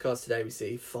Christmas cards today, we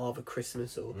see Father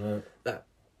Christmas or that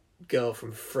girl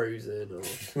from Frozen or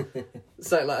something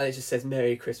like that. It just says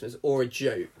Merry Christmas or a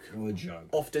joke. Or a joke.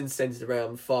 Often centred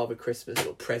around Father Christmas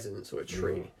or presents or a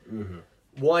tree. Mm-hmm.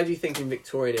 Why do you think in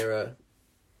Victorian era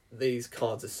these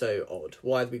cards are so odd?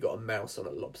 Why have we got a mouse on a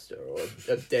lobster or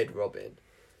a dead robin?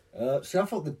 See, I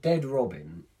thought the dead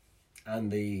robin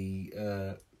and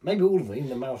the maybe all of them, even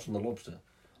the mouse and the lobster,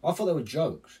 I thought they were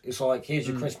jokes. It's like, here's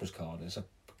your Christmas card, and it's a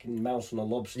fucking mouse and a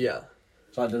lobster. Yeah.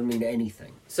 So it doesn't mean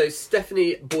anything. So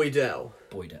Stephanie Boydell,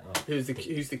 Oh. who's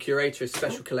the curator of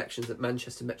special collections at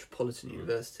Manchester Metropolitan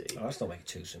University. Oh, that's not making it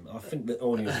too simple. I think the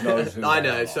audience knows who I they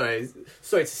know, are. sorry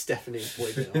to Stephanie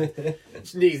Boydell.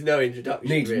 She needs no introduction.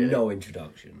 Needs really. no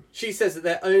introduction. She says that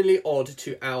they're only odd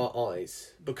to our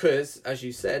eyes because, as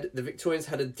you said, the Victorians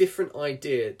had a different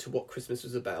idea to what Christmas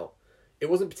was about. It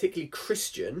wasn't particularly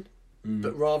Christian,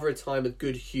 but rather a time of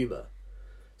good humour.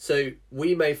 So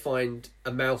we may find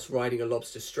a mouse riding a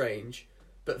lobster strange,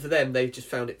 but for them, they just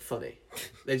found it funny.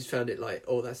 They just found it like,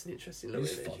 oh, that's an interesting little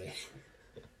It's image. funny.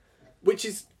 Which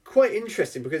is quite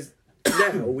interesting because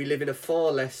now we live in a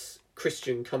far less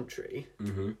Christian country,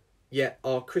 yet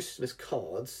our Christmas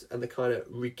cards and the kind of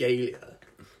regalia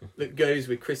that goes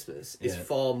with Christmas is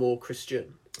far more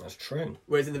Christian. That's true.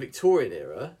 Whereas in the Victorian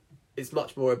era, it's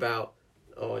much more about,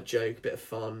 a joke, a bit of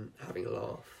fun, having a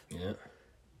laugh. Yeah.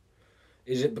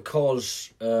 Is it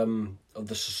because of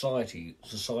the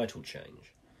societal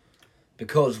change?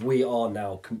 Because we are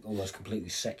now almost completely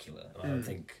secular, and I don't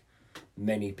think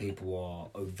many people are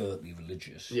overtly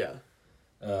religious. Yeah.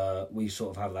 We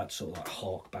sort of have that sort of like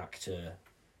hark back to,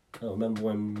 remember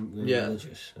when we were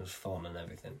religious? It was fun and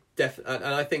everything. Definitely, and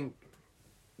I think...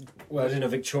 Whereas in a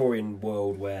Victorian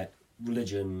world where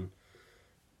religion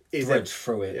threads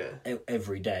through it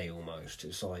every day almost,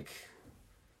 it's like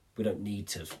we don't need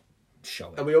to show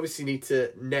it. And we obviously need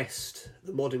to nest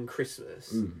the modern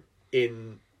Christmas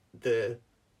in the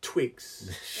twigs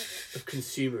of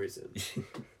consumerism.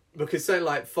 Because something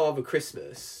like Father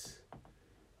Christmas,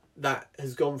 that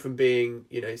has gone from being,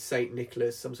 Saint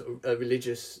Nicholas, some sort of a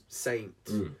religious saint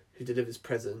who delivers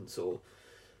presents or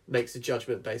makes a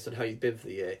judgment based on how you've been for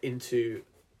the year, into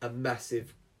a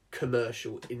massive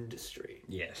commercial industry.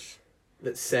 Yes.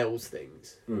 That sells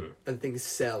things. And things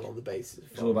sell on the basis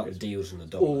of... It's all about the deals and the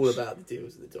dollars. All about the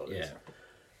deals and the dollars. Yeah.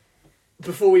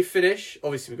 Before we finish,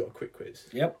 obviously we've got a quick quiz.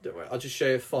 Yep. Don't worry, I'll just show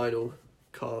you a final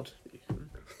card.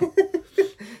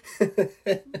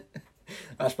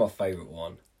 That's my favourite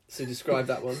one. So describe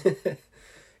that one.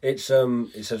 It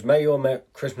says, "May your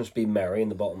Christmas be merry" in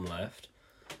the bottom left,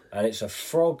 and it's a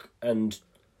frog and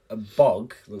a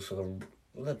bug. Looks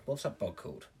like what's that bug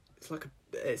called?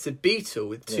 It's a beetle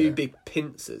with two big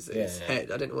pincers in its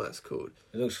head. I don't know what that's called.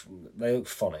 They look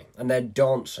funny, and they're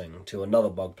dancing to another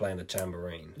bug playing the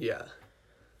tambourine. Yeah.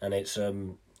 And it's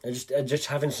they're just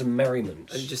having some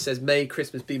merriment. And it just says, "May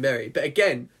Christmas be merry." But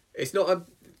again, it's not a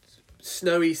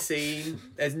snowy scene.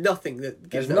 There's nothing that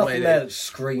gives There's that away nothing there that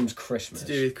screams Christmas. to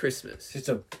do with Christmas. It's just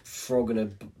a frog and a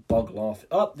bug laughing.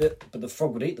 But the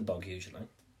frog would eat the bug usually.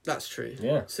 That's true.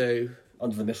 Yeah. So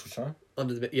under the mistletoe.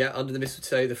 Under the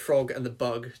mistletoe, the frog and the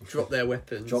bug drop their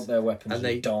weapons. And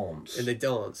they dance. And they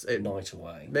dance. Night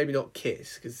away. Maybe not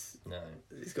kiss, because No.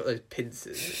 it's got those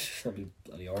pincers. That'd be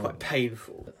bloody horrible. Quite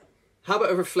painful. How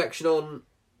about a reflection on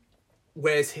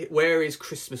where is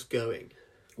Christmas going?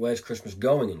 Where's Christmas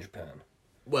going in Japan?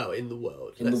 Well, in the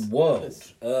world. In the world.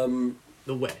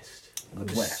 The West. I've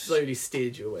just West. slowly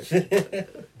steered you away from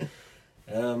it.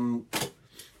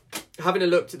 Having a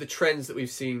look at the trends that we've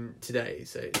seen today,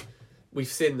 so we've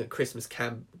seen that Christmas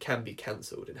can be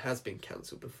cancelled and has been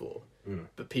cancelled before,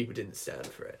 but people didn't stand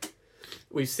for it.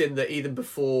 We've seen that even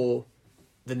before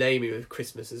the naming of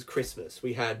Christmas as Christmas,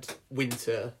 we had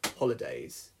winter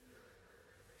holidays,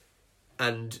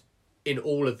 and in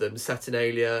all of them,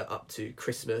 Saturnalia up to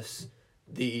Christmas,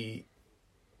 the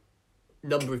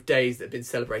number of days that have been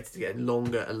celebrated are getting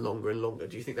longer and longer and longer.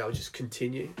 Do you think that would just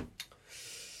continue?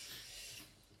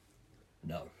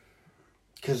 No.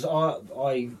 Because I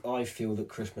feel that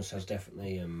Christmas has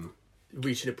definitely...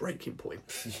 Reaching a breaking point.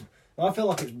 I feel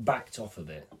like it's backed off a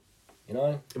bit. You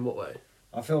know? In what way?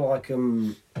 I feel like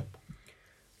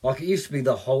it used to be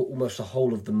almost the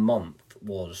whole of the month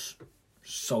was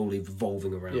solely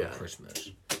revolving around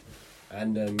Christmas.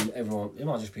 And everyone... It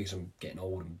might just be because I'm getting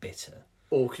old and bitter.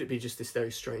 Or could it be just this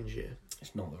very strange year?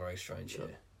 It's not a very strange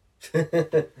year.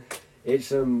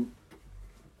 It's,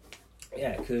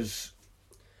 yeah, because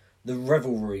the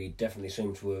revelry definitely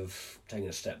seemed to have taken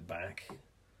a step back.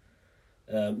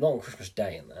 Not on Christmas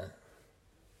Day and that.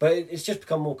 But it's just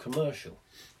become more commercial,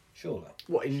 surely.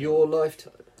 What, in your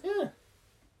lifetime? Yeah.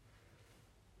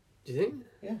 Do you think?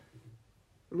 Yeah.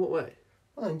 In what way?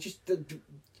 Well, just...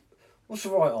 what's the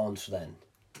right answer then?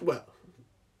 Well,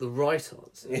 the right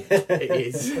answer it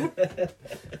is.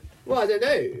 Well, I don't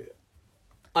know.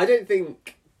 I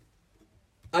think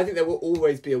there will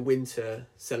always be a winter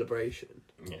celebration.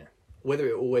 Yeah. Whether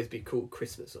it will always be called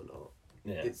Christmas or not,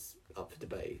 it's up for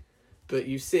debate. But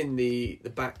you've seen the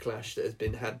backlash that has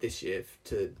been had this year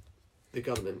to the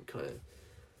government kind of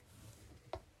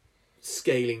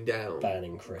scaling down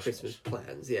banning Christmas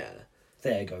plans. Yeah.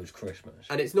 There goes Christmas.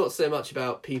 And it's not so much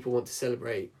about people want to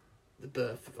celebrate the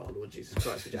birth of our Lord Jesus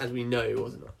Christ, which, as we know,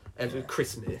 wasn't as with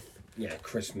Christmas. Yeah,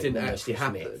 Christmas didn't actually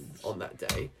happen on that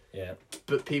day. Yeah.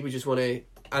 But people just want to,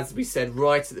 as we said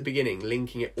right at the beginning,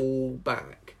 linking it all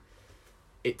back,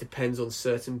 it depends on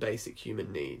certain basic human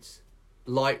needs.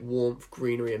 Light, warmth,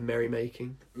 greenery and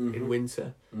merrymaking in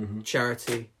winter,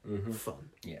 charity,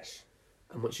 fun. Yes.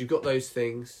 And once you've got those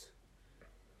things,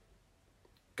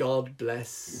 God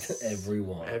bless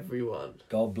everyone. Everyone.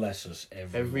 God bless us,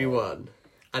 everyone.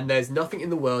 And there's nothing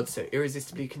in the world so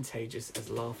irresistibly contagious as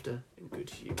laughter and good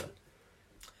humour.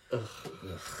 Ugh.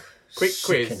 Quick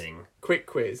Sickening. Quick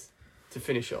quiz to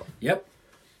finish off. Yep.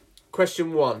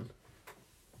 Question 1.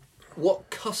 What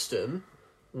custom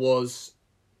was,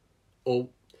 or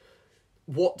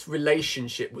what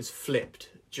relationship was flipped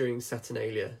during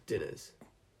Saturnalia dinners?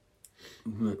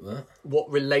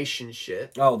 What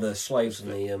relationship? Oh, the slaves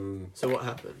and the... So what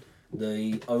happened?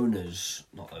 The owners,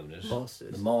 not owners...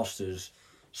 Masters. The masters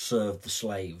served the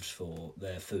slaves for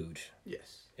their food.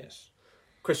 Yes. Yes.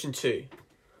 Question 2.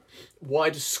 Why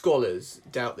do scholars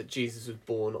doubt that Jesus was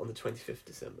born on the 25th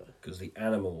December? Because the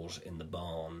animals in the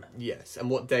barn... Yes. And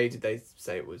what day did they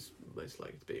say it was most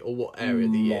likely to be? Or what area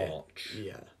of the year? March.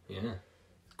 Yeah. Yeah.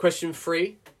 Question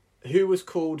 3. Who was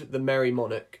called the Merry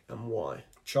Monarch and why?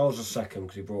 Charles II,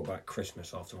 because he brought back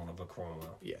Christmas after Oliver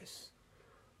Cromwell. Yes.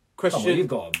 Question... Oh, well, you've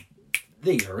got...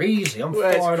 These are easy. I'm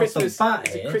firing off the bat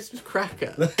here. It's a Christmas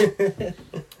cracker.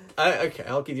 Okay,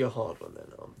 I'll give you a hard one then.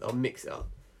 I'll mix it up.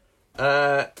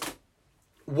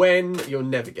 When... You'll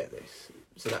never get this,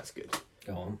 so that's good.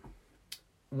 Go on.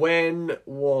 When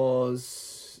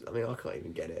was... I mean, I can't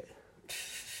even get it.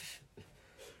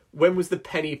 When was the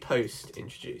penny post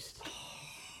introduced?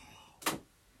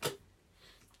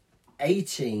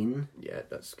 18... Yeah,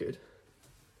 that's good.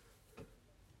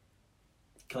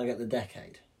 Can I get the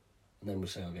decade? And then we'll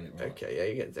say I'll get it right. Okay, yeah,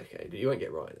 you get a decade. You won't get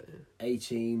it right, though.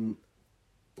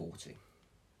 1840.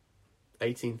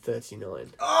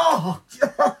 1839. Oh!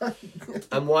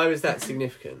 And why was that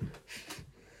significant?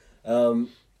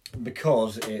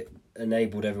 Because it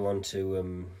enabled everyone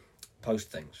to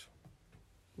post things.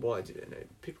 Why did it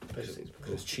enable people to post things?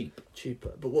 Because it's cheap.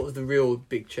 Cheaper. But what was the real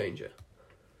big changer?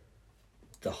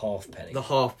 The halfpenny. The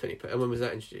halfpenny. And when was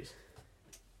that introduced?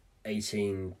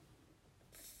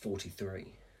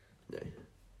 1843. No.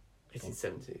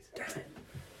 1870s. Damn it.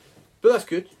 But that's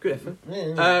good. Good effort.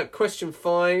 Yeah. Question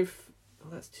 5. Oh,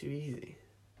 that's too easy.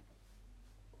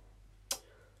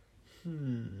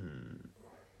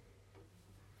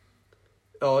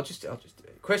 Oh, I'll just do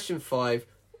it. Question 5.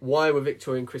 Why were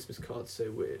Victorian Christmas cards so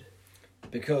weird?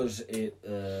 Because it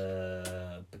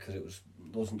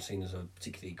wasn't seen as a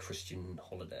particularly Christian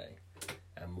holiday,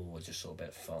 and more just sort of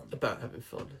about fun. About having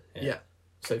fun. Yeah.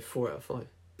 So 4 out of 5.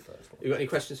 First one. You got any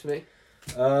questions for me?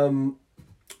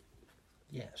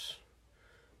 Yes.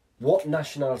 What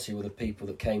nationality were the people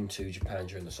that came to Japan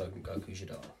during the Sengoku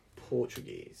Jidai?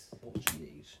 Portuguese.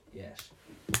 Portuguese, yes.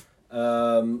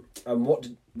 And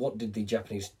what did the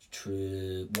Japanese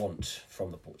want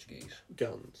from the Portuguese?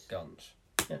 Guns. Guns.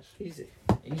 Yes. Easy.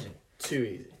 Easy. Too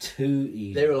easy. Too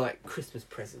easy. They were like Christmas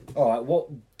presents. All right. What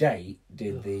date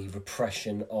did the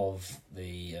repression of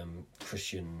the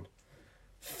Christian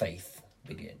faith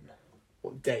begin?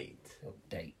 What date? What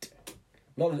date?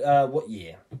 Not what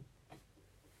year?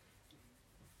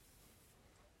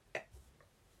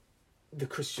 The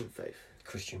Christian faith.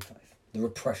 Christian faith. The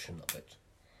repression of it.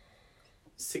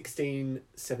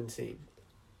 1617.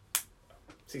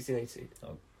 1618.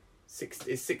 Oh.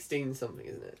 It's 16 something,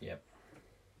 isn't it? Yep.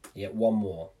 Yeah. One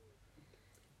more.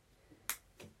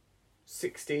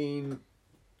 1611.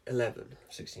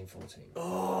 1614.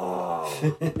 Oh.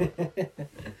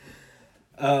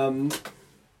 Um.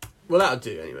 Well, that'll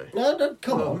do anyway. No,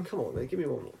 come Oh, on. come on, then. Give me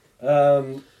one more.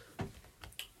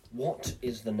 What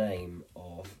is the name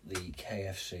of the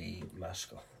KFC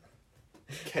mascot?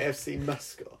 KFC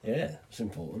mascot. Yeah, it's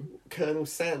important. Colonel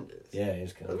Sanders. Yeah, it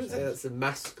is I Colonel wouldn't say Sanders. that's a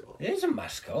mascot. It is a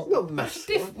mascot. It's not a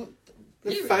mascot.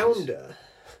 The Here it founder.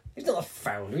 He's not a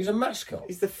founder, he's a mascot.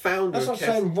 He's the founder That's of like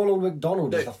saying Ronald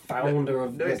McDonald is the founder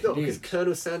of No, it's not, Wikileaks. because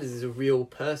Colonel Sanders is a real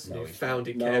person No, who he's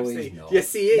founded not. No, KFC. he's not.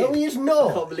 Yes, he is. No, he is I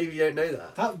not. can't believe you don't know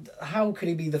that. How could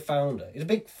he be the founder? He's a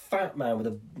big fat man with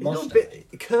a He's not a mustache.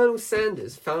 bit- Colonel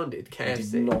Sanders founded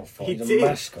KFC. did not found- He he's a did.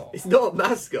 mascot. It's not a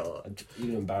mascot. You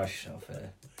can embarrass yourself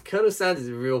here. Colonel Sanders is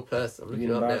a real person. I'm You looking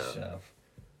can up embarrass now. yourself.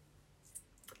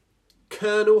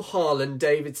 Colonel Harlan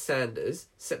David Sanders,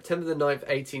 September the 9th,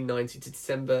 1890 to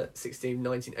December 16th,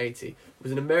 1980,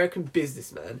 was an American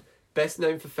businessman best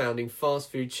known for founding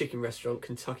fast food chicken restaurant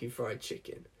Kentucky Fried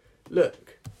Chicken.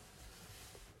 Look.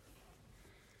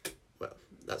 Well,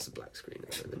 that's a black screen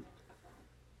at the moment.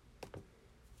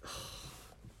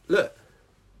 Look.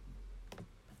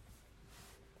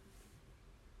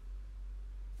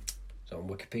 Is that on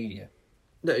Wikipedia?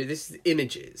 No, this is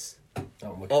images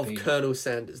On of Wikipedia. Colonel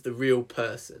Sanders, the real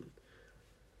person.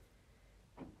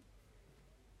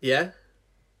 Yeah?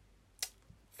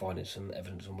 Finding some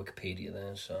evidence on Wikipedia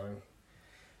there, so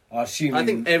I assume. I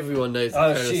think everyone knows that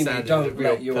I Colonel assume you Sanders is a don't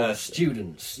real let your person.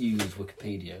 students use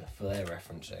Wikipedia for their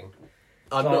referencing.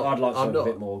 I'm So not, I'd like I'm something not. a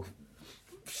bit more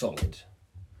solid.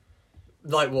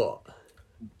 Like what?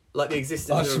 Like the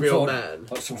existence of a some real sort man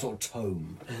like some sort of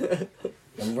tome,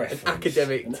 a reference,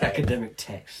 academic an text academic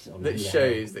text on that who the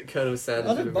shows that Colonel hell- Sanders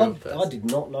was a real I person. did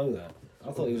not know that.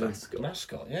 I thought he was Mascot. a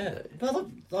mascot. Yeah, No. but I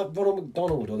thought, like Ronald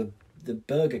McDonald or the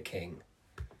Burger King.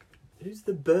 Who's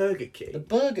the Burger The King?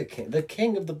 Burger King, the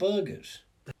king of the burgers.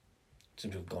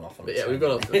 Seems to have gone off on. But a yeah, we've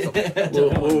gone off tangent. the topic. I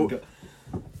don't know, We'll got-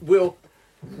 We'll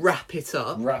wrap it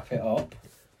up. wrap it up.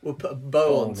 We'll put a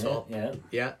bow on it, top. Yeah.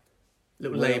 Yeah.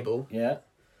 Little We'll- label. Yeah.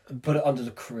 And put it under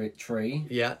the tree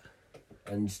Yeah.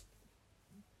 and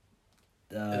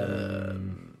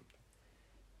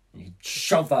you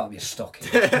shove that up your stocking.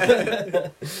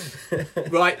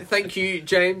 Right. Thank you,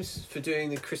 James, for doing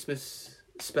the Christmas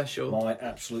special. My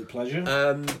absolute pleasure.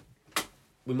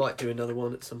 We might do another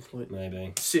one at some point.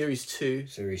 Maybe. Series 2.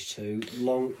 Series 2.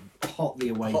 Long, hotly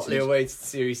awaited. Hotly awaited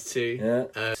Series 2.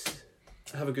 Yeah.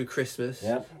 Have a good Christmas.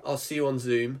 Yeah. I'll see you on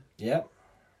Zoom. Yeah.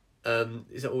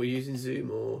 Is that what we're using, Zoom,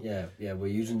 or? Yeah. Yeah. We're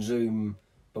using Zoom,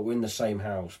 but we're in the same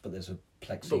house, but there's a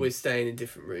plexi. But we're staying in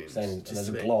different rooms. and just there's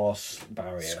to a make glass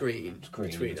barrier. screen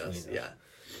between us. Yeah.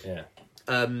 Yeah.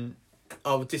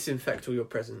 I'll disinfect all your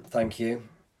presents. Thank you.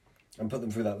 And put them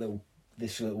through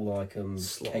this little like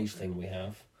Slot. case thing we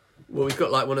have. Well, we've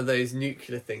got like one of those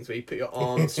nuclear things where you put your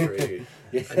arms through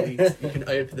Yeah. and you can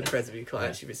open the present, but you can't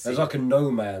actually receive. There's like a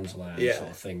no man's land Yeah. sort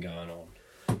of thing going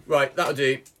on. Right, that'll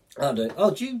do.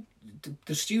 Do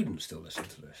the students still listen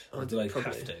to this? Or do they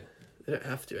Probably. have to? They don't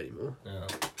have to anymore. No.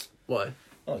 Why?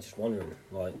 I was just wondering,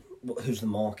 like, who's the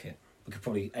market? We could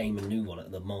probably aim a new one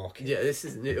at the market. Yeah, this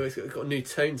is new. It's got a new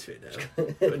tone to it now.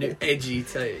 Got a new edgy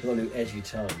tone. We've got a new edgy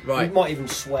tone. Right. We might even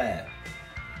swear.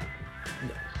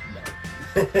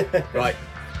 Right,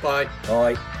 bye.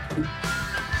 Bye.